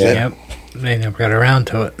Smash. That was it. Yep. They never got around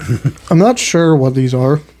to it. I'm not sure what these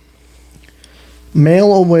are.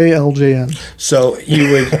 Mail away LJN. So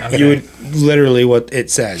you would literally what it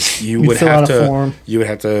says. You You'd would fill have out a to form. you would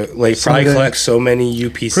have to like probably Someday. collect so many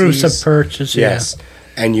UPCs. Proofs of purchase, Yes.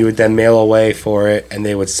 And you would then mail away for it, and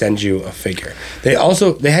they would send you a figure. They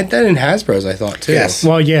had that in Hasbro's, I thought too. Yes.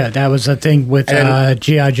 Well, yeah, that was the thing with And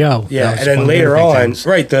G.I. Joe. Yeah, That was and then one of their later big on, things.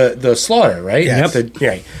 right, the slaughter, right? Yes.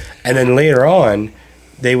 Right. And then later on,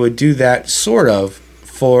 they would do that sort of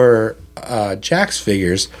for Jack's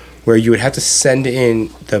figures, where you would have to send in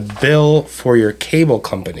the bill for your cable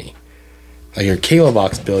company, like your cable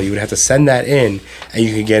box bill. You would have to send that in, and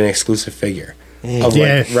you could get an exclusive figure of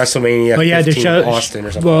Yeah. like WrestleMania Well, yeah, to 15 show Austin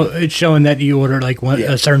or something. Well, it's showing that you ordered like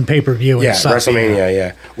Yeah. a certain pay per view. Yeah, and stuff. WrestleMania,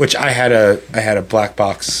 yeah. Which I had a black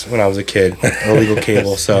box when I was a kid, illegal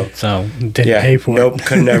cable. So So didn't yeah, pay for nope, it.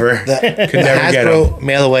 could never, The could never get them. Hasbro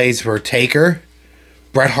mailaways were Taker,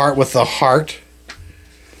 Bret Hart with the heart,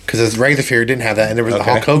 because his regular figure didn't have that, and there was the Okay.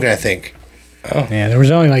 Hulk Hogan, I think. Yeah, there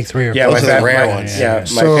was only like 3 or Yeah, 4. Those my are the rare my- ones. Yeah, my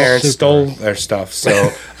So- parents Super. stole their stuff,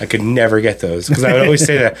 so I could never get those because I would always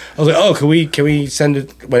say that. I was like, "Oh, can we send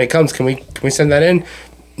it when it comes? Can we send that in?"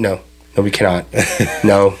 No, we cannot.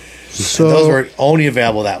 No, So, Those were only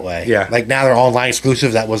available that way. Yeah. Like now they're online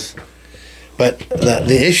exclusive. That was, but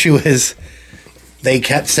the issue is they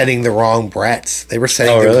kept sending the wrong Bretts. They were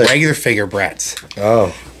sending Oh, the really? regular figure Bretts,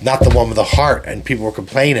 oh, not the one with the heart, and people were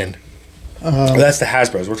complaining. well, that's the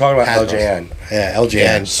Hasbro's. We're talking about Hasbro's. LJN. Yeah,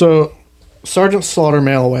 LJN. so Sergeant Slaughter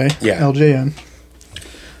mail away. Yeah. LJN.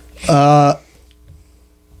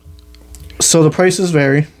 So the prices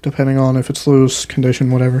vary depending on if it's loose, condition,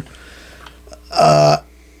 whatever.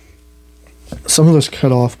 Some of this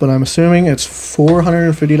cut off, but I'm assuming it's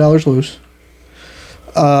 $450 loose.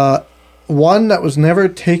 One that was never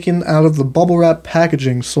taken out of the bubble wrap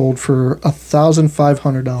packaging sold for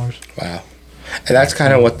 $1,500. Wow, and that's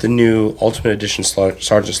kind of what the new Ultimate Edition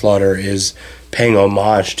Sergeant Slaughter is paying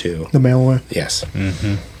homage to. The mail away. Yes.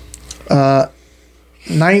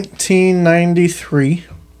 1993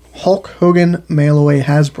 Hulk Hogan mail away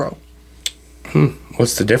Hasbro.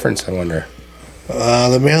 What's the difference? I wonder.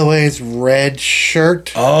 The mailaway's red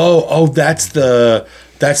shirt. Oh, that's the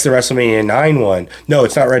WrestleMania 9 one. No,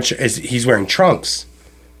 it's not red. He's wearing trunks.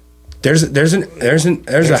 There's a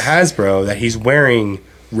Hasbro that he's wearing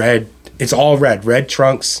red It's all red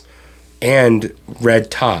trunks and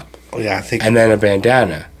red top, Yeah, I think. and then a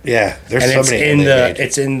bandana. Yeah, there's And so it's many. in they the made.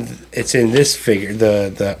 it's in this figure,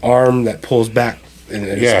 the arm that pulls back in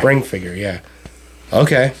the Yeah. spring figure. Yeah.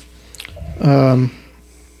 Okay.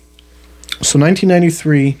 So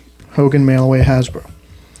 1993, Hogan mail away Hasbro.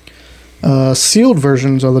 Sealed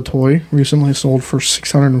versions of the toy recently sold for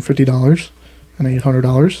 $650 and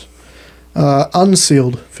 $800.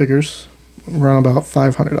 Unsealed figures around about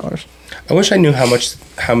 $500. I wish I knew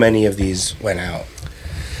how many of these went out.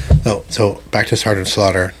 Oh, so back to Sergeant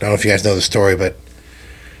Slaughter. I don't know if you guys know the story, but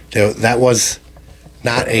that was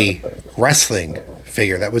not a wrestling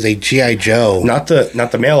figure. That was a G.I. Joe. Not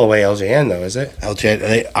the mail away LJN though, is it?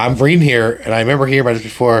 LJ. I'm reading here, and I remember hearing about this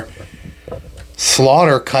before.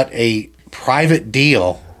 Slaughter cut a private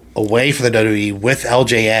deal away from the WWE with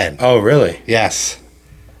LJN. Oh, really? Yes.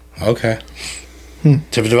 Okay. To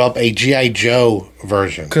develop a G.I. Joe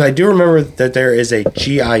version. Because I do remember that there is a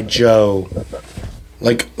GI Joe,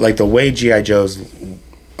 like the way GI Joes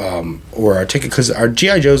were articulate. Because our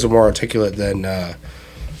GI Joes are more articulate than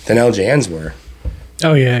LJNs were.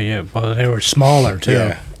 Oh yeah. Well, they were smaller too.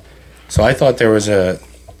 Yeah. So I thought there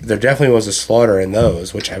definitely was a Slaughter in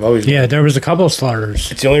those, which I've always. Yeah, there was a couple of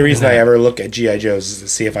slaughters. It's the only reason I ever look at GI Joes is to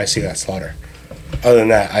see if I see that Slaughter. Other than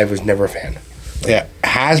that, I was never a fan. Yeah,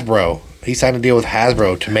 Hasbro. He signed a deal with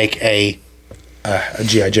Hasbro to make a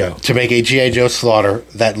GI Joe. G.I. Joe Slaughter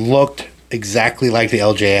that looked exactly like the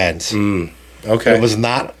LJNs. Okay. It was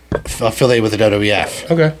not affiliated with the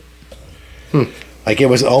WWF. Okay. Like it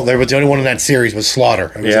was, the only one in that series was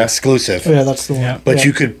Slaughter. It was Yeah. exclusive. Yeah, that's the one. Yeah. But Yeah.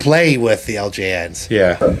 you could play with the LJNs.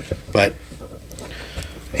 Yeah. But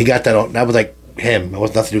he got that. That was like him. It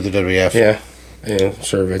was nothing to do with the WWF. Yeah. Yeah.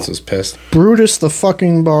 Sure, Vince was pissed. Brutus the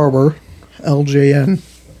fucking Barber, LJN.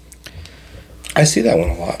 I see that one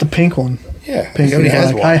a lot. The pink one. Yeah. Pink Somebody and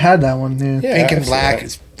has black. one. I had that one, yeah. Yeah, Pink and I've seen black.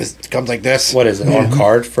 that. It comes like this. What is it? On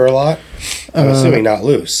card for a lot? I'm assuming not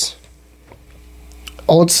loose.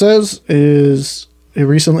 All it says is it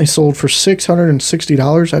recently sold for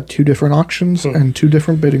 $660 at 2 different auctions and 2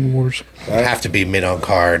 different bidding wars. It would have to be mid on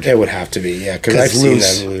card. It would have to be, yeah, because I've Because seen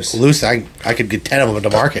loose, that loose. loose, I could get 10 of them at the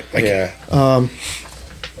market. Like, Yeah.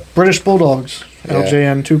 British Bulldogs,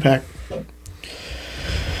 LJN 2-pack.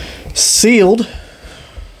 Sealed,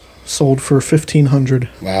 sold for $1,500.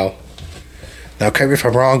 Wow. Now, correct me if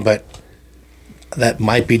I'm wrong, but that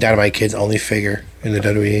might be Dynamite Kid's only figure in the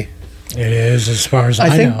WWE. It is, as far as I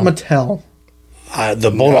think know. Mattel.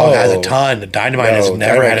 The Bulldog has a No. ton. The Dynamite has No,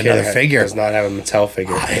 never had Dynamite another Kid figure. Does not have a Mattel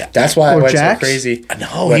figure. I- That's why I Or went Jax? so crazy.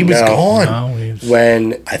 No, When- he was gone. No, he's-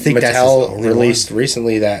 When I think that's his Mattel only released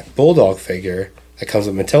recently that Bulldog figure that comes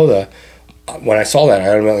with Matilda, when I saw that, I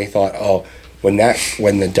automatically thought, oh, when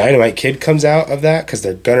the Dynamite Kid comes out of that, because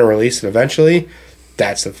they're gonna release it eventually,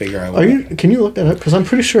 that's the figure I want. Can you look that up? Because I'm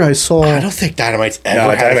pretty sure I saw. I don't think Dynamite's ever No,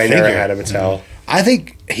 had a Dynamite figure. never had a Mattel. I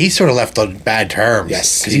think he sort of left on bad terms.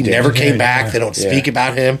 Yes, because he he did. never came Yeah, back. yeah. They don't Yeah. speak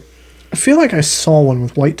about him. I feel like I saw one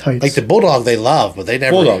with white tights. Like the Bulldog, they love, but they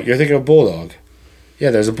never. Bulldog. You're thinking of Bulldog. Yeah,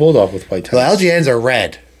 there's a Bulldog with white The tights. LGNs are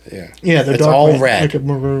red. Yeah. yeah, they're it's dark all red, red. like a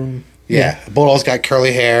maroon. Yeah, Bulldog's got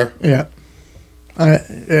curly hair. Yeah.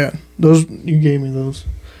 Those you gave me those.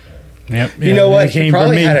 Yep. You know what? they He came from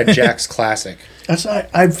probably me. had a Jax Classic. That's I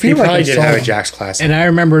He feel like probably I did saw have a them. Jax Classic. And I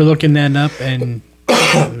remember looking that up, and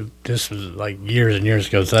this was like years and years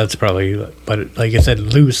ago. So that's probably, but like I said,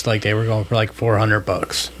 loose. Like they were going for like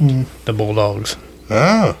 $400. The Bulldogs.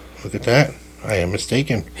 Oh, look at that. I am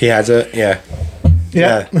mistaken. He has a, yeah.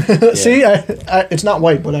 Yeah. See, it's not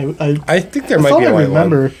white, but I think there I might thought be a I white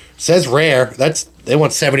remember. one. Says rare. They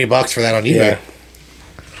want $70 for that on eBay. Yeah.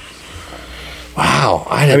 Wow.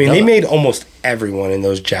 I mean, they made almost everyone in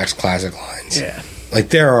those Jax Classic lines. Yeah. Like,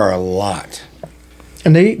 there are a lot.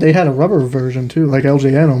 And they had a rubber version too, like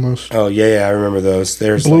LJN almost. Oh, yeah, I remember those.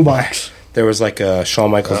 There's Blue like, box. There was like a Shawn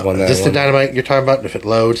Michaels one. Is this the Dynamite you're talking about? If it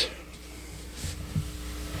loads,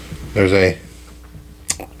 there's a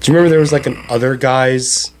Do you remember there was like an Other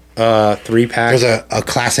Guys 3-pack? there's a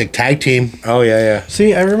classic tag team. Oh, yeah.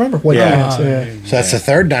 See, I remember white Yeah. pants. Yeah. So that's the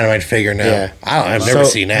third Dynamite figure now. Yeah. I've never So-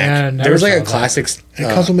 seen that. Yeah, And never There was like saw a that. Classics. it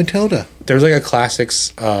comes with Matilda. There was like a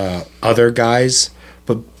Classics Other Guys,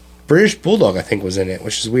 but British Bulldog I think was in it,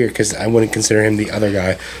 which is weird because I wouldn't consider him the other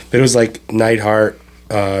guy. But it was like Neidhart,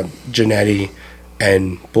 Jannetty,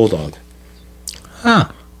 and Bulldog. Huh.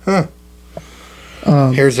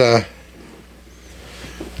 Here's a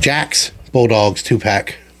Jax Bulldogs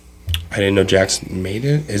 2-pack. I didn't know Jax made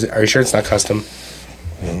it. Are you sure it's not custom?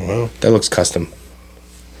 I don't know. That looks custom.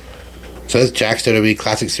 Says Jax WWE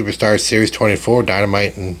Classic Superstars Series 24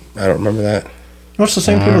 Dynamite and I don't remember that. Well, it's the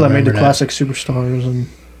same I people that made the remember that. classic superstars and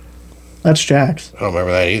That's Jack's. I don't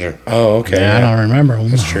remember that either. Oh, okay. Yeah, I don't remember them.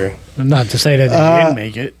 That's true. Not to say that they didn't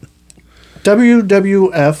make it.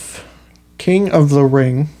 WWF King of the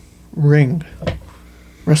Ring.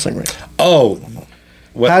 Wrestling ring. Oh.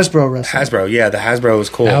 What? Hasbro wrestling. Hasbro, yeah. The Hasbro was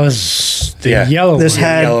cool. That was the Yeah. yellow This one.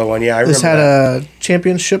 had- yellow one. Yeah, I remember This had that. a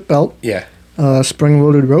championship belt, Yeah.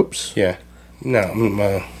 spring-loaded ropes, Yeah.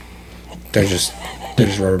 No, they're just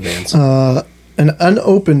rubber bands. an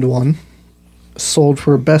unopened one, sold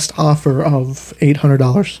for a best offer of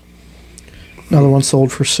 $800. Another one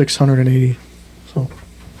sold for $680. So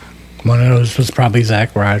One of those was probably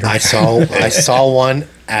Zack Ryder. I saw one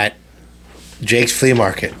at Jake's Flea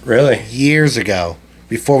Market Really? years ago,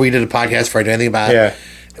 before we did a podcast for anything about Yeah. it.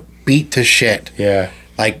 Beat to shit. Yeah.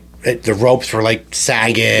 Like the ropes were like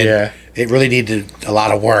sagging. Yeah. It really needed a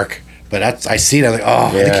lot of work. But I see it. I'm like, oh,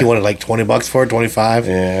 I think Yeah. he wanted like $20 for it, 25.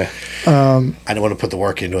 Yeah. I didn't want to put the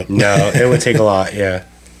work into it. No, it would take a lot. Yeah.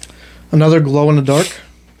 another glow-in-the-dark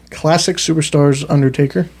classic Superstars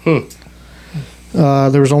Undertaker.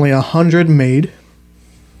 There was only 100 made.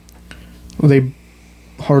 They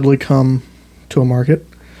hardly come to a market.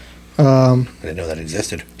 I didn't know that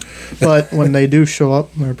existed. But when they do show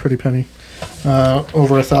up, they're a pretty penny.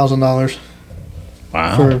 Over $1,000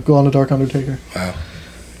 Wow. for glow in the dark Undertaker.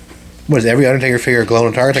 What is every Undertaker figure glow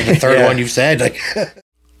in the dark? Like the third Yeah. one you've said. Like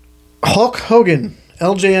Hulk Hogan,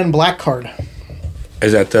 LJN Black Card.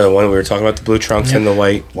 Is that the one we were talking about? The blue trunks and the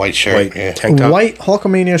white white shirt. Yeah. tank top? White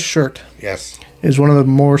Hulkamania shirt Yes. is one of the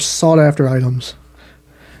more sought after items.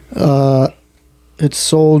 It's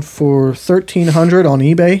sold for $1,300 on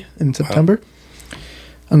eBay in September.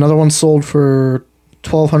 Another one sold for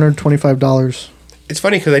 $1,225. It's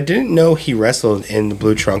funny because I didn't know he wrestled in the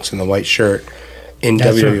blue trunks and the white shirt in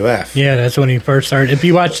WWF. Yeah, that's when he first started. If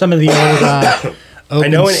you watch some of the old I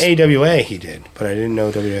know in opens- AWA he did, but I didn't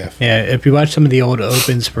know WWF. Yeah, if you watch some of the old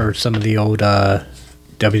opens for some of the old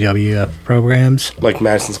WWF programs, Like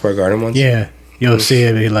Madison Square Garden ones? yeah, you'll see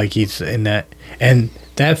it like he's in that. And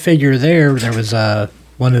that figure there was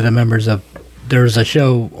one of the members of. There was a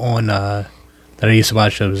show on that I used to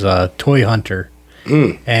watch. It was Toy Hunter,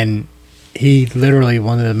 and he literally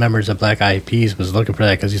one of the members of Black Eyed Peas was looking for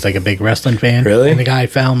that because he's like a big wrestling fan. Really? And the guy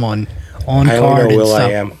found one on I card only know and Will stuff.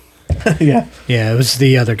 I Am. Yeah. Yeah, it was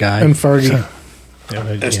the other guy. And Fergie.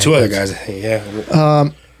 There's two other guys. Yeah.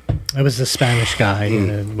 It was the Spanish guy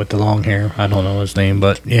with the long hair. I don't know his name,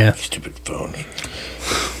 but yeah. Stupid phone.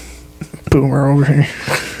 Boomer over here.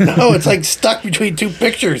 No, it's like stuck between two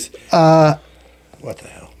pictures. What the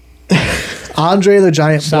hell? Andre the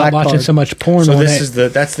Giant Stop Black watching Card. so much porn. So on this it.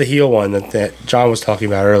 is that's the heel one that John was talking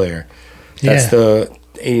about earlier. That's Yeah. the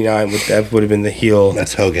 89. That would have been the heel.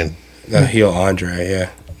 That's Hogan. The heel Andre. Yeah.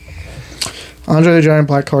 Andre the Giant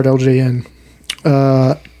Black Card LJN.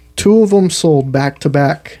 Two of them sold back to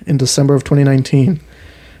back in December of 2019.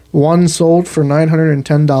 One sold for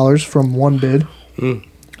 $910 from one bid.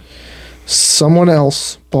 Someone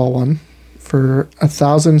else bought one for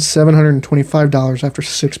 $1,725 after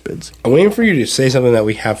 6 bids. I'm waiting for you to say something that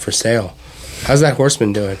we have for sale. How's that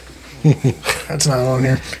horseman doing? That's not on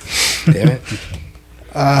here. Damn it.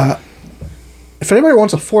 If anybody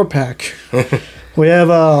wants a 4-pack, we have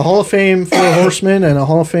a Hall of Fame 4 Horsemen and a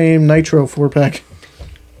Hall of Fame Nitro 4-pack.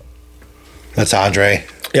 That's Andre.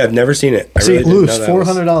 Yeah, I've never seen it. I See, really didn't loose, know that was-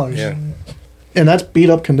 $400. Yeah. And that's beat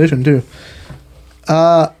up condition, too.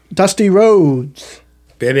 Dusty Rhodes,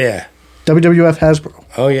 Baby. WWF Hasbro.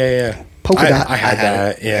 Oh, yeah. Polka dot. I had I had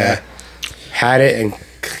that. it. Yeah. Had it and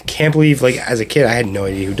can't believe, like, as a kid, I had no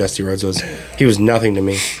idea who Dusty Rhodes was. He was nothing to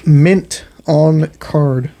me. Mint on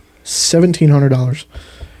card, $1,700.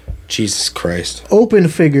 Jesus Christ. Open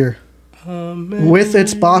figure with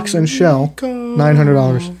its box and shell,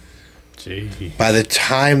 $900. Gee. By the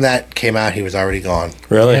time that came out, he was already gone.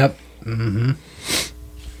 Really? Yep.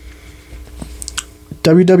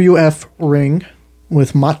 WWF ring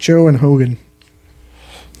with Macho and Hogan.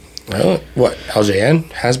 Really? What? LJN?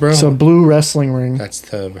 Hasbro? It's a blue wrestling ring. That's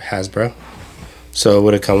the Hasbro. So it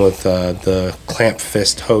would have come with the Clamp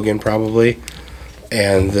Fist Hogan, probably,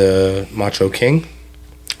 and the Macho King.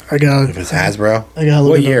 I got If it's Hasbro, I got a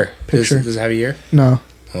What little year? picture. Does it have a year? No.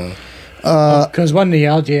 Because when the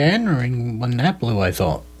LJN ring wasn't that blue, I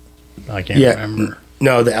thought. I can't remember.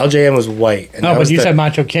 No, the LJN was white. And No, that but was you the- said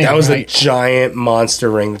Macho King, That was right? the giant monster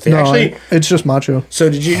ring that they No, actually. it's just Macho. So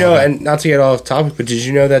did you know? And not to get off topic, but did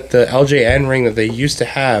you know that the LJN ring that they used to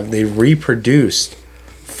have, they reproduced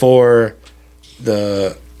for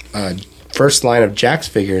the first line of Jack's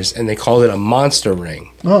figures, and they called it a monster ring.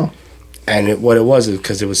 Oh. And what it was is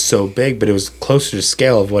because it was so big, but it was closer to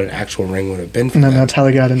scale of what an actual ring would have been for And then them. that's how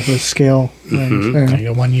they got into the scale. rings. Yeah. Like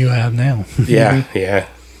the one you have now. Yeah, yeah.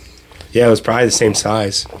 Yeah, it was probably the same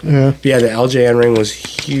size. Yeah. Yeah, the LJN ring was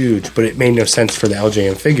huge, but it made no sense for the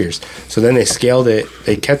LJN figures. So then they scaled it.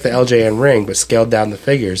 They kept the LJN ring, but scaled down the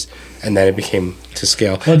figures, and then it became to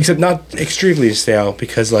scale. Except not extremely to scale,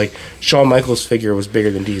 because like Shawn Michaels' figure was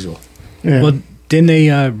bigger than Diesel. Yeah. Well, didn't they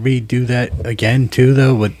redo that again too?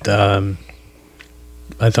 Though with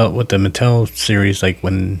I thought with the Mattel series, like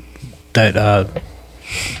when that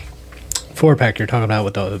 4-pack you're talking about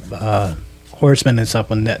with the Horsemen and stuff,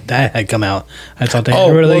 when that had come out, I thought they they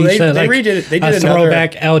redid it. They did a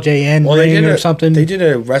throwback LJN ring or something. They did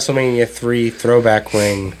a WrestleMania 3 throwback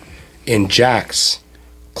ring in Jakks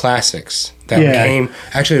Classics. That came.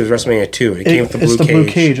 Actually, it was WrestleMania 2. It came with the blue cage. It's the blue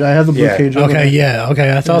cage. I have the blue cage. over Okay, there.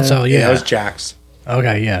 okay, I thought so. Yeah, that was Jakks.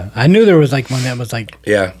 Okay, yeah, I knew there was like one that was like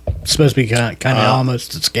supposed to be kind of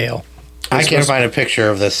almost to scale. I can't find a picture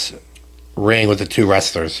of this ring with the two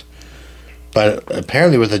wrestlers, but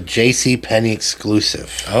apparently it was a J.C. Penney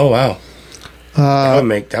exclusive. Oh wow,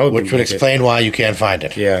 which would explain why you can't find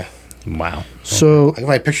it. Yeah. Wow. So I can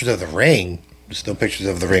find pictures of the ring. There's no pictures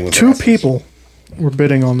of the ring with the two wrestlers. people were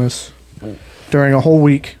bidding on this during a whole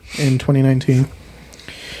week in 2019,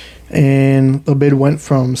 and the bid went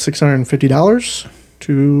from $650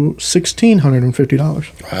 to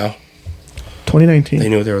 $1,650. Wow. 2019. They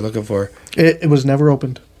knew what they were looking for. It was never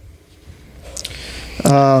opened.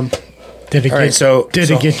 Did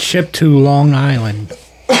it get shipped to Long Island?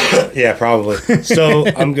 Yeah, probably. So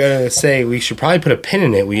I'm gonna say we should probably put a pin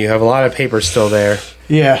in it. We have a lot of paper still there.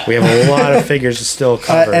 Yeah. We have a lot of figures to still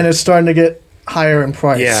cover, and it's starting to get higher in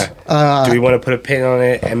price. Yeah. Do we want to put a pin on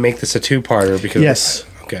it and make this a two-parter? Because yes.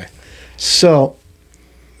 Okay. So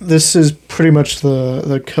this is pretty much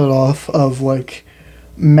the cutoff of like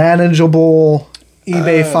manageable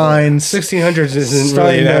eBay finds. 1600s isn't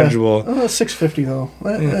really manageable. $650 though.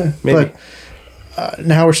 Maybe. But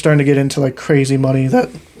now we're starting to get into like crazy money that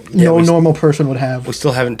no normal person would have. We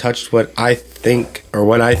still haven't touched what I think of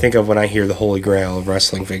when I hear the holy grail of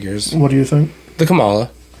wrestling figures. What do you think? The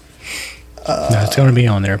Kamala. No, it's going to be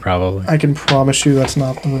on there probably. I can promise you that's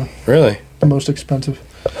not Really the most expensive.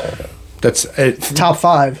 That's top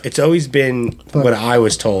 5. It's always been what I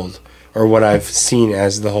was told or what I've seen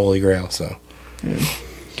as the holy grail. So.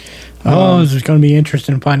 Oh, it's going to be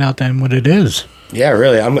interesting to find out then what it is. Yeah,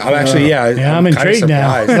 really. I'm actually, I'm intrigued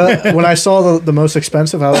now. When I saw the most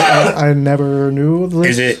expensive, I never knew the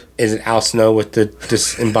list. Is it Al Snow with the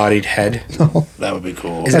disembodied head? No. That would be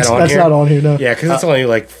cool. Is that on that's here? not on here, no. Yeah, because it's only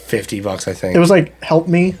like $50, I think. It was like, help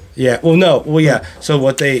me. Yeah, well, no. Well, yeah.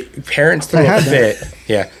 So parents threw a fit.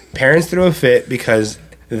 Yeah, parents threw a fit because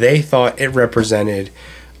they thought it represented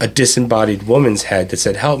a disembodied woman's head that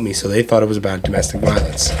said "help me," so they thought it was about domestic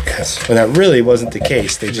violence. Yes. When that really wasn't the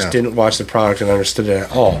case. They just didn't watch the product and understood it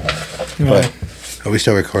at all. But Are we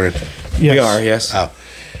still recorded? Yes. we are, yes. Oh.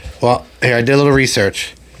 Well, here, I did a little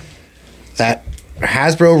research. That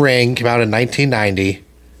Hasbro ring came out in 1990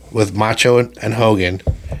 with Macho and Hogan.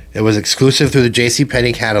 It was exclusive through the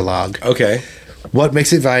JCPenney catalog. Okay. What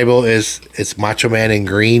makes it valuable is it's Macho Man in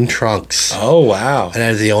green trunks. Oh, wow. And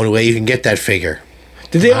that is the only way you can get that figure.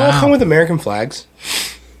 Did they all come with American flags?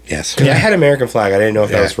 Yes. Yeah, I had American flag. I didn't know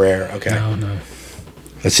if that was rare. Okay. No.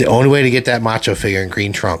 That's the only way to get that Macho figure in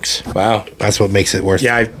green trunks. Wow. That's what makes it worth it.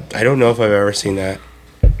 Yeah, I don't know if I've ever seen that.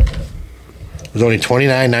 It was only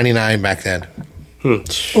 $29.99 back then.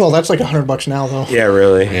 Well, that's like $100 now, though. Yeah,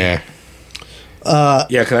 really. Yeah. Yeah,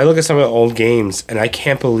 because I look at some of the old games, and I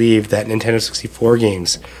can't believe that Nintendo 64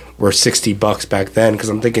 games were $60 back then. Because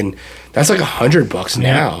I'm thinking that's like $100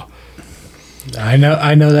 now. I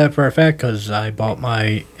know that for a fact because I bought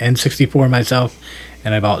my N64 myself,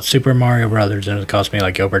 and I bought Super Mario Brothers, and it cost me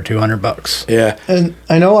like over $200. Yeah. And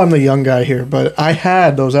I know I'm the young guy here, but I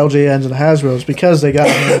had those LJNs and Hasbros because they got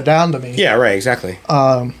handed down to me. Yeah. Right. Exactly.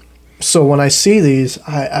 So when I see these,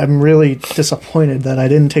 I'm really disappointed that I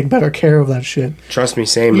didn't take better care of that shit. Trust me,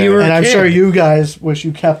 same man. And I'm sure you guys wish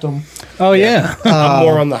you kept them. Oh yeah. I'm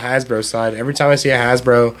more on the Hasbro side. Every time I see a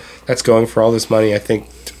Hasbro that's going for all this money, I think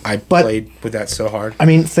I played with that so hard. I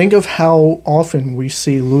mean, think of how often we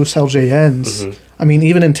see loose LJNs. Mm-hmm. I mean,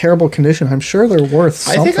 even in terrible condition, I'm sure they're worth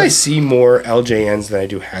something. I think I see more LJNs than I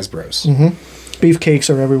do Hasbros. Mm-hmm. Beefcakes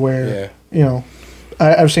are everywhere. Yeah. You know,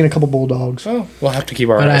 I've seen a couple bulldogs. Oh, we'll have to keep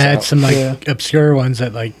our But I eyes had out. some obscure ones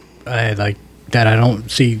that that I don't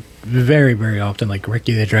see very very often, like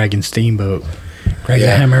Ricky the Dragon Steamboat, Greg the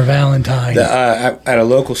Hammer Valentine. At a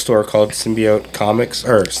local store called Symbiote Comics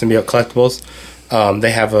or Symbiote Collectibles, they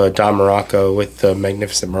have a Don Morocco with the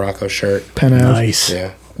Magnificent Morocco shirt. Penn Ave, Nice.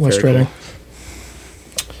 Yeah, West very Reading. cool.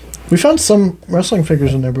 We found some wrestling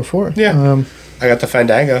figures in there before. Yeah. I got the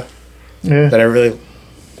Fandango. Yeah.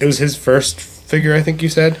 It was his first figure, I think you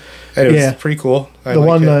said. And it was Yeah. pretty cool. I The liked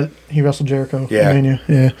one it. that he wrestled Jericho. Yeah. Mania.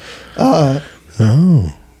 Yeah.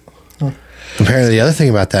 Apparently, the other thing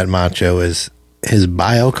about that Macho is his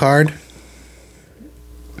bio card.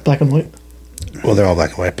 Black and white. Well, they're all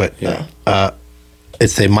black and white, but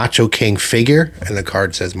it's a Macho King figure, and the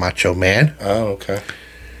card says Macho Man. Oh, okay.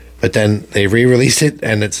 But then they re-released it,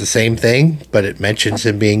 and it's the same thing, but it mentions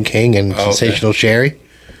him being king and okay. Sensational Sherry.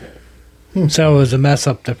 So it was a mess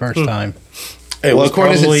up the first time. It Well, was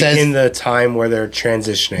according as it probably says- in the time where they're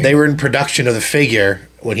transitioning. They were in production of the figure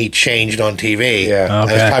when he changed on TV. Yeah. And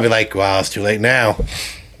it Okay. was probably like, wow, it's too late now.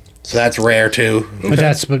 So that's rare, too. But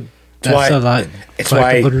that's what why- a lot. It's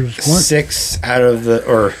why collectibles want.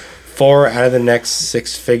 4 out of the next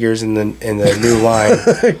 6 figures in the new line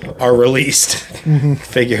are released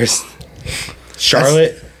figures.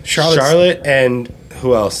 Charlotte, and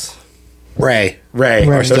who else? Ray. Ray.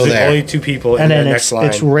 Ray. Those Still are the there. only 2 people And in the then next line.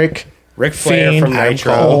 it's Rick, Ric Flair Fiend, from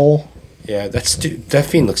Nitro. Cole. Yeah, that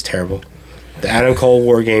Fiend looks terrible. The Adam Cole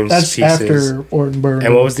War Games That's pieces. after Orton Burns.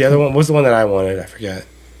 And what was the other one? What was the one that I wanted? I forget.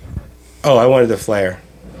 Oh, I wanted the Flair.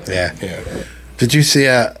 Yeah. Yeah. Did you see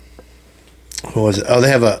what was it? Oh, they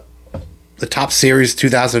have the Top Series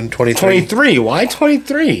 2023. 23. Why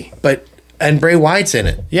 23? And Bray Wyatt's in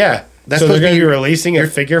it. Yeah. That's So they're supposed to going to be be releasing a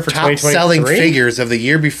figure for Top 2023? selling figures of the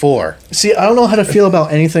year before. See, I don't know how to feel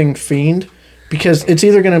about anything Fiend because it's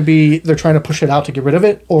either going to be they're trying to push it out to get rid of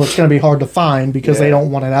it, or it's going to be hard to find because they Yeah. don't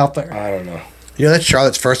want it out there. I don't know. You know, that's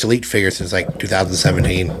Charlotte's first Elite figure since like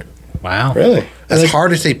 2017. Wow. Really? That's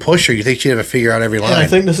hard as they push her. You think she'd have a figure on every line. And I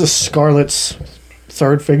think this is Scarlett's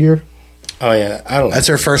third figure. Oh, yeah. I don't That's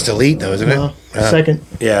her first Elite, though, isn't it? Second.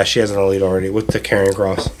 Yeah, she has an Elite already with the Karrion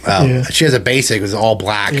Cross. Wow. Yeah. She has a basic. It's all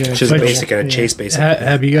black. Yeah. She's a But- basic and a Yeah. chase basic.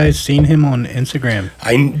 Have you guys seen him on Instagram?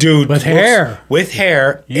 Dude. With hair. With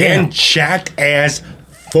hair Yeah. and jacked as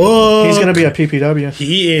fuck. He's going to be a PPW.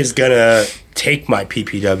 He is going to take my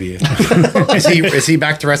PPW. Is he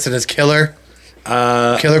back to wrestling as Killer?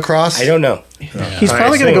 Killer Cross? I don't know. He's I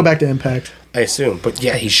probably going to go assume. back to Impact. I assume. But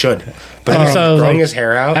yeah, he should. But he's So, growing like, his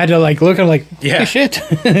hair out. I had to look at Yeah. hey, shit.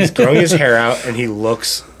 He's growing his hair out, and he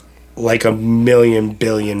looks like $1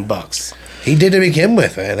 billion bucks. He did to begin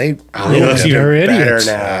with, man. He looks even You're better idiots.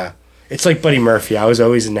 now. It's like Buddy Murphy. I was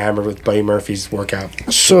always enamored with Buddy Murphy's workout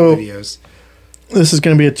So- videos. This is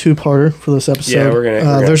going to be a two-parter for this episode. Yeah, we're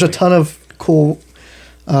gonna there's a ton of cool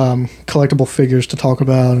collectible figures to talk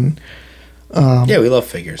about, and Yeah, we love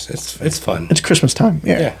figures. It's fun. it's Christmas time.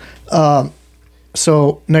 Yeah.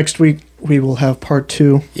 So next week we will have part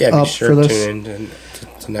 2 Yeah, up be sure for to this. tune in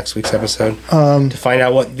to next week's episode to find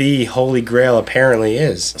out what the Holy Grail apparently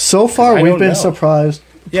is. So far, I we've don't been know. surprised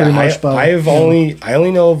pretty Yeah, much by. I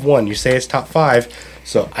only know of one. You say it's top 5,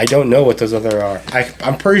 so I don't know what those other are.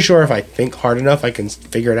 I'm pretty sure if I think hard enough, I can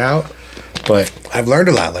figure it out. But I've learned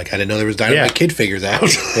a lot. Like, I didn't know there was Dynamite Yeah. Kid figures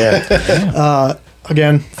out. yeah,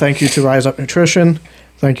 Again, thank you to Rise Up Nutrition.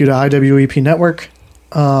 Thank you to IWEP Network.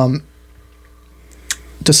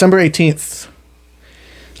 December 18th,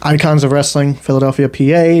 Icons of Wrestling, Philadelphia,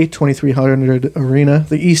 PA, 2300 Arena,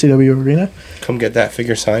 the ECW Arena. come get that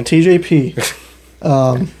figure signed. TJP.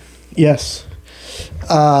 Yes.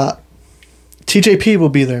 TJP will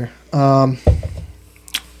be there.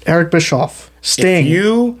 Eric Bischoff. Sting. If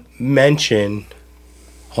you mention,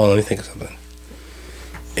 hold on, let me think of something.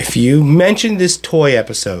 If you mention this toy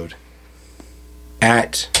episode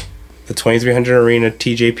at the 2300 Arena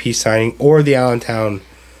TJP signing or the Allentown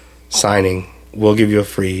signing, we'll give you a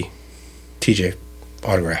free TJ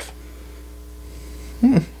autograph.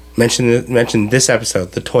 Mention this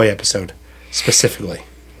episode, the toy episode, specifically.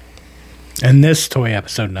 And this toy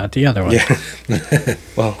episode, not the other one. Yeah.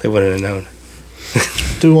 Well, they wouldn't have known.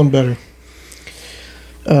 Do one better.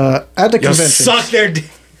 At the You'll conventions. suck their dick.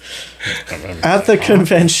 At the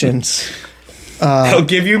conventions. I'll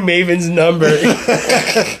give you Maven's number.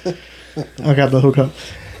 I got the hookup.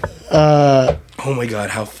 Oh my god,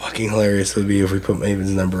 how fucking hilarious it would be if we put Maven's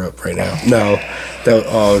number up right now. No.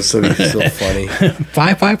 It's so funny.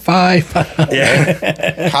 555.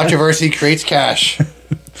 Yeah. Controversy creates cash.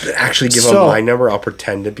 Actually give So- them my number, I'll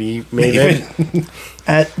pretend to be Maven.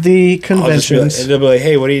 At the I'll just be like, conventions. they'll be like,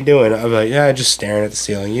 hey, what are you doing? I'll be like, yeah, just staring at the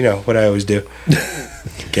ceiling. You know what I always do.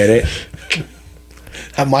 Get it?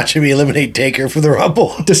 I'm watching me eliminate Taker for the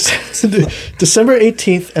Rumble. December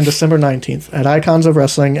 18th and December 19th at Icons of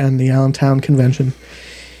Wrestling and the Allentown Convention.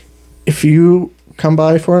 If you come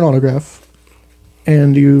by for an autograph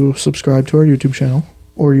and you subscribe to our YouTube channel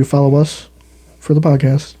or you follow us for the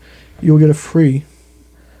podcast, you'll get a free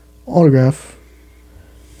autograph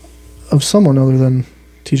of someone other than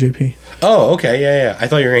TJP. Oh, okay, yeah. I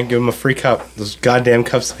thought you were going to give him a free cup. Those goddamn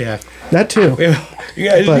cups we have. That too. You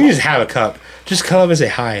guys, But- you just have a cup. Just come up and say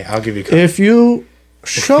hi. I'll give you a cup. If you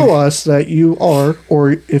show us that you are,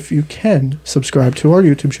 or if you can, subscribe to our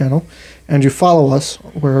YouTube channel, and you follow us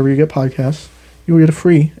wherever you get podcasts, you will get a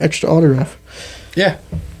free extra autograph. Yeah,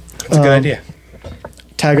 that's a good idea.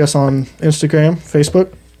 Tag us on Instagram,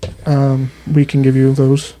 Facebook. We can give you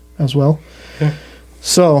those as well. Yeah.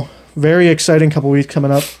 So, very exciting couple weeks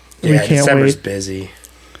coming up. Yeah, we can't December's wait. busy.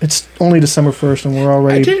 It's only December 1st, and we're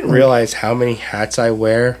already. I didn't realize how many hats I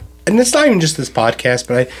wear, and it's not even just this podcast,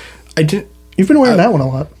 but I didn't. You've been wearing that one a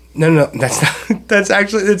lot. No, that's not. That's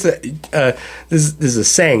actually it's a. This is a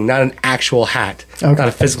saying, not an actual hat, Okay. not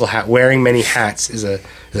a physical hat. Wearing many hats is a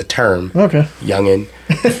term. Okay. Youngin.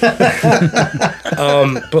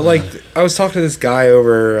 But like, I was talking to this guy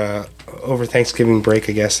over Thanksgiving break,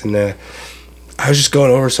 I guess, and I was just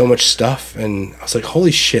going over so much stuff, and I was like,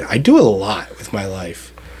 "Holy shit! I do a lot with my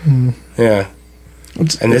life." Yeah,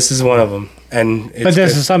 and this is one of them. And But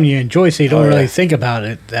this good. is something you enjoy, so you don't Oh, really yeah. think about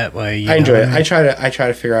it that way. You I enjoy know? it. I try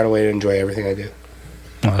to figure out a way to enjoy everything I do.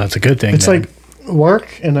 Well, that's a good thing. It's then. like work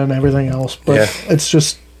and then everything else, but Yeah. it's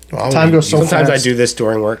just Well, time goes so Sometimes fast. I do this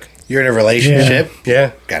during work. You're in a relationship.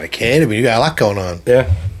 Yeah, Got a kid. I mean, you got a lot going on.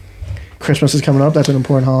 yeah. Christmas is coming up. That's an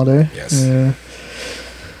important holiday. Yes. Yeah.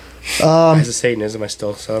 As a Satanism, I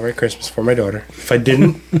still celebrate Christmas for my daughter. If I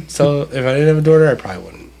didn't if I didn't have a daughter, I probably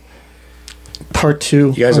wouldn't. Part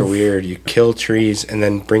 2. You guys are of- weird. You kill trees and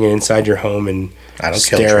then bring it inside your home and I don't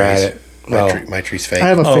stare kill at trees. it. Well, My tree's fake. I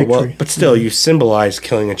have a oh fake well, tree. but still, you symbolize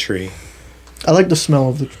killing a tree. I like the smell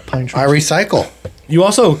of the pine tree. I recycle. You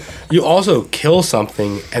also kill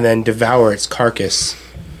something and then devour its carcass.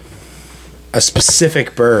 A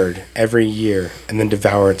specific bird every year and then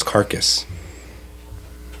devour its carcass.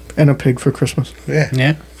 And a pig for Christmas. Yeah.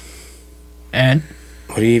 yeah. And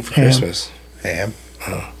What do you eat for Ham. Christmas? Ham.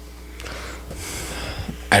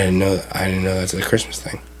 I didn't know that's a Christmas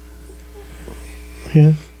thing.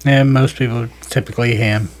 Yeah. yeah, most people typically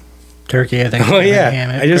ham. Turkey, I think. Oh yeah, ham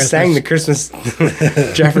at I just sang the Christmas.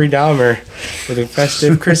 Christmas Jeffrey Dahmer with a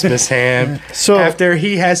festive Christmas ham. So- after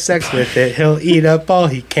he has sex with it, he'll eat up all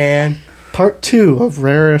he can. Part 2 of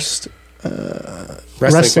rarest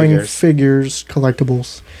wrestling figures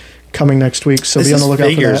collectibles coming next week. So This be on is the lookout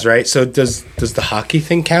figures, for that. right? So does the hockey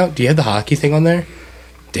thing count? Do you have the hockey thing on there?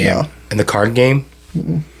 Damn. No. And the card game?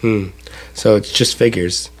 So it's just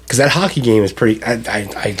figures. Because that hockey game is pretty. I love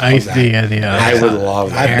that. I would love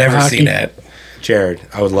that. I've never hockey. seen that. Jared,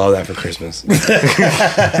 I would love that for Christmas.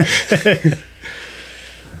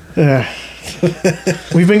 Yeah.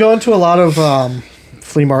 We've been going to a lot of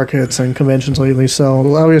flea markets and conventions lately,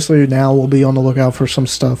 so obviously now we'll be on the lookout for some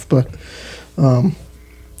stuff. But and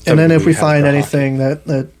then if we find anything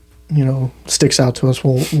that sticks out to us,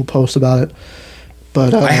 we'll post about it.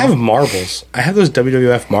 But I have marbles. I have those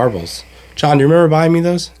WWF marbles. John, do you remember buying me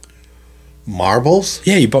those? Marbles?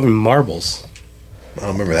 Yeah, you bought me marbles. I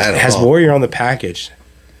don't remember that It at has all. Warrior on the package.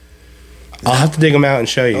 I'll have to dig them out and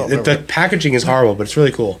show you. Oh, The packaging is horrible, but it's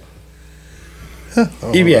really cool.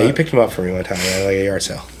 You picked them up for me one time at like a yard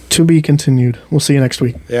sale. to be continued. We'll see you next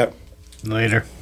week. Yep. Later.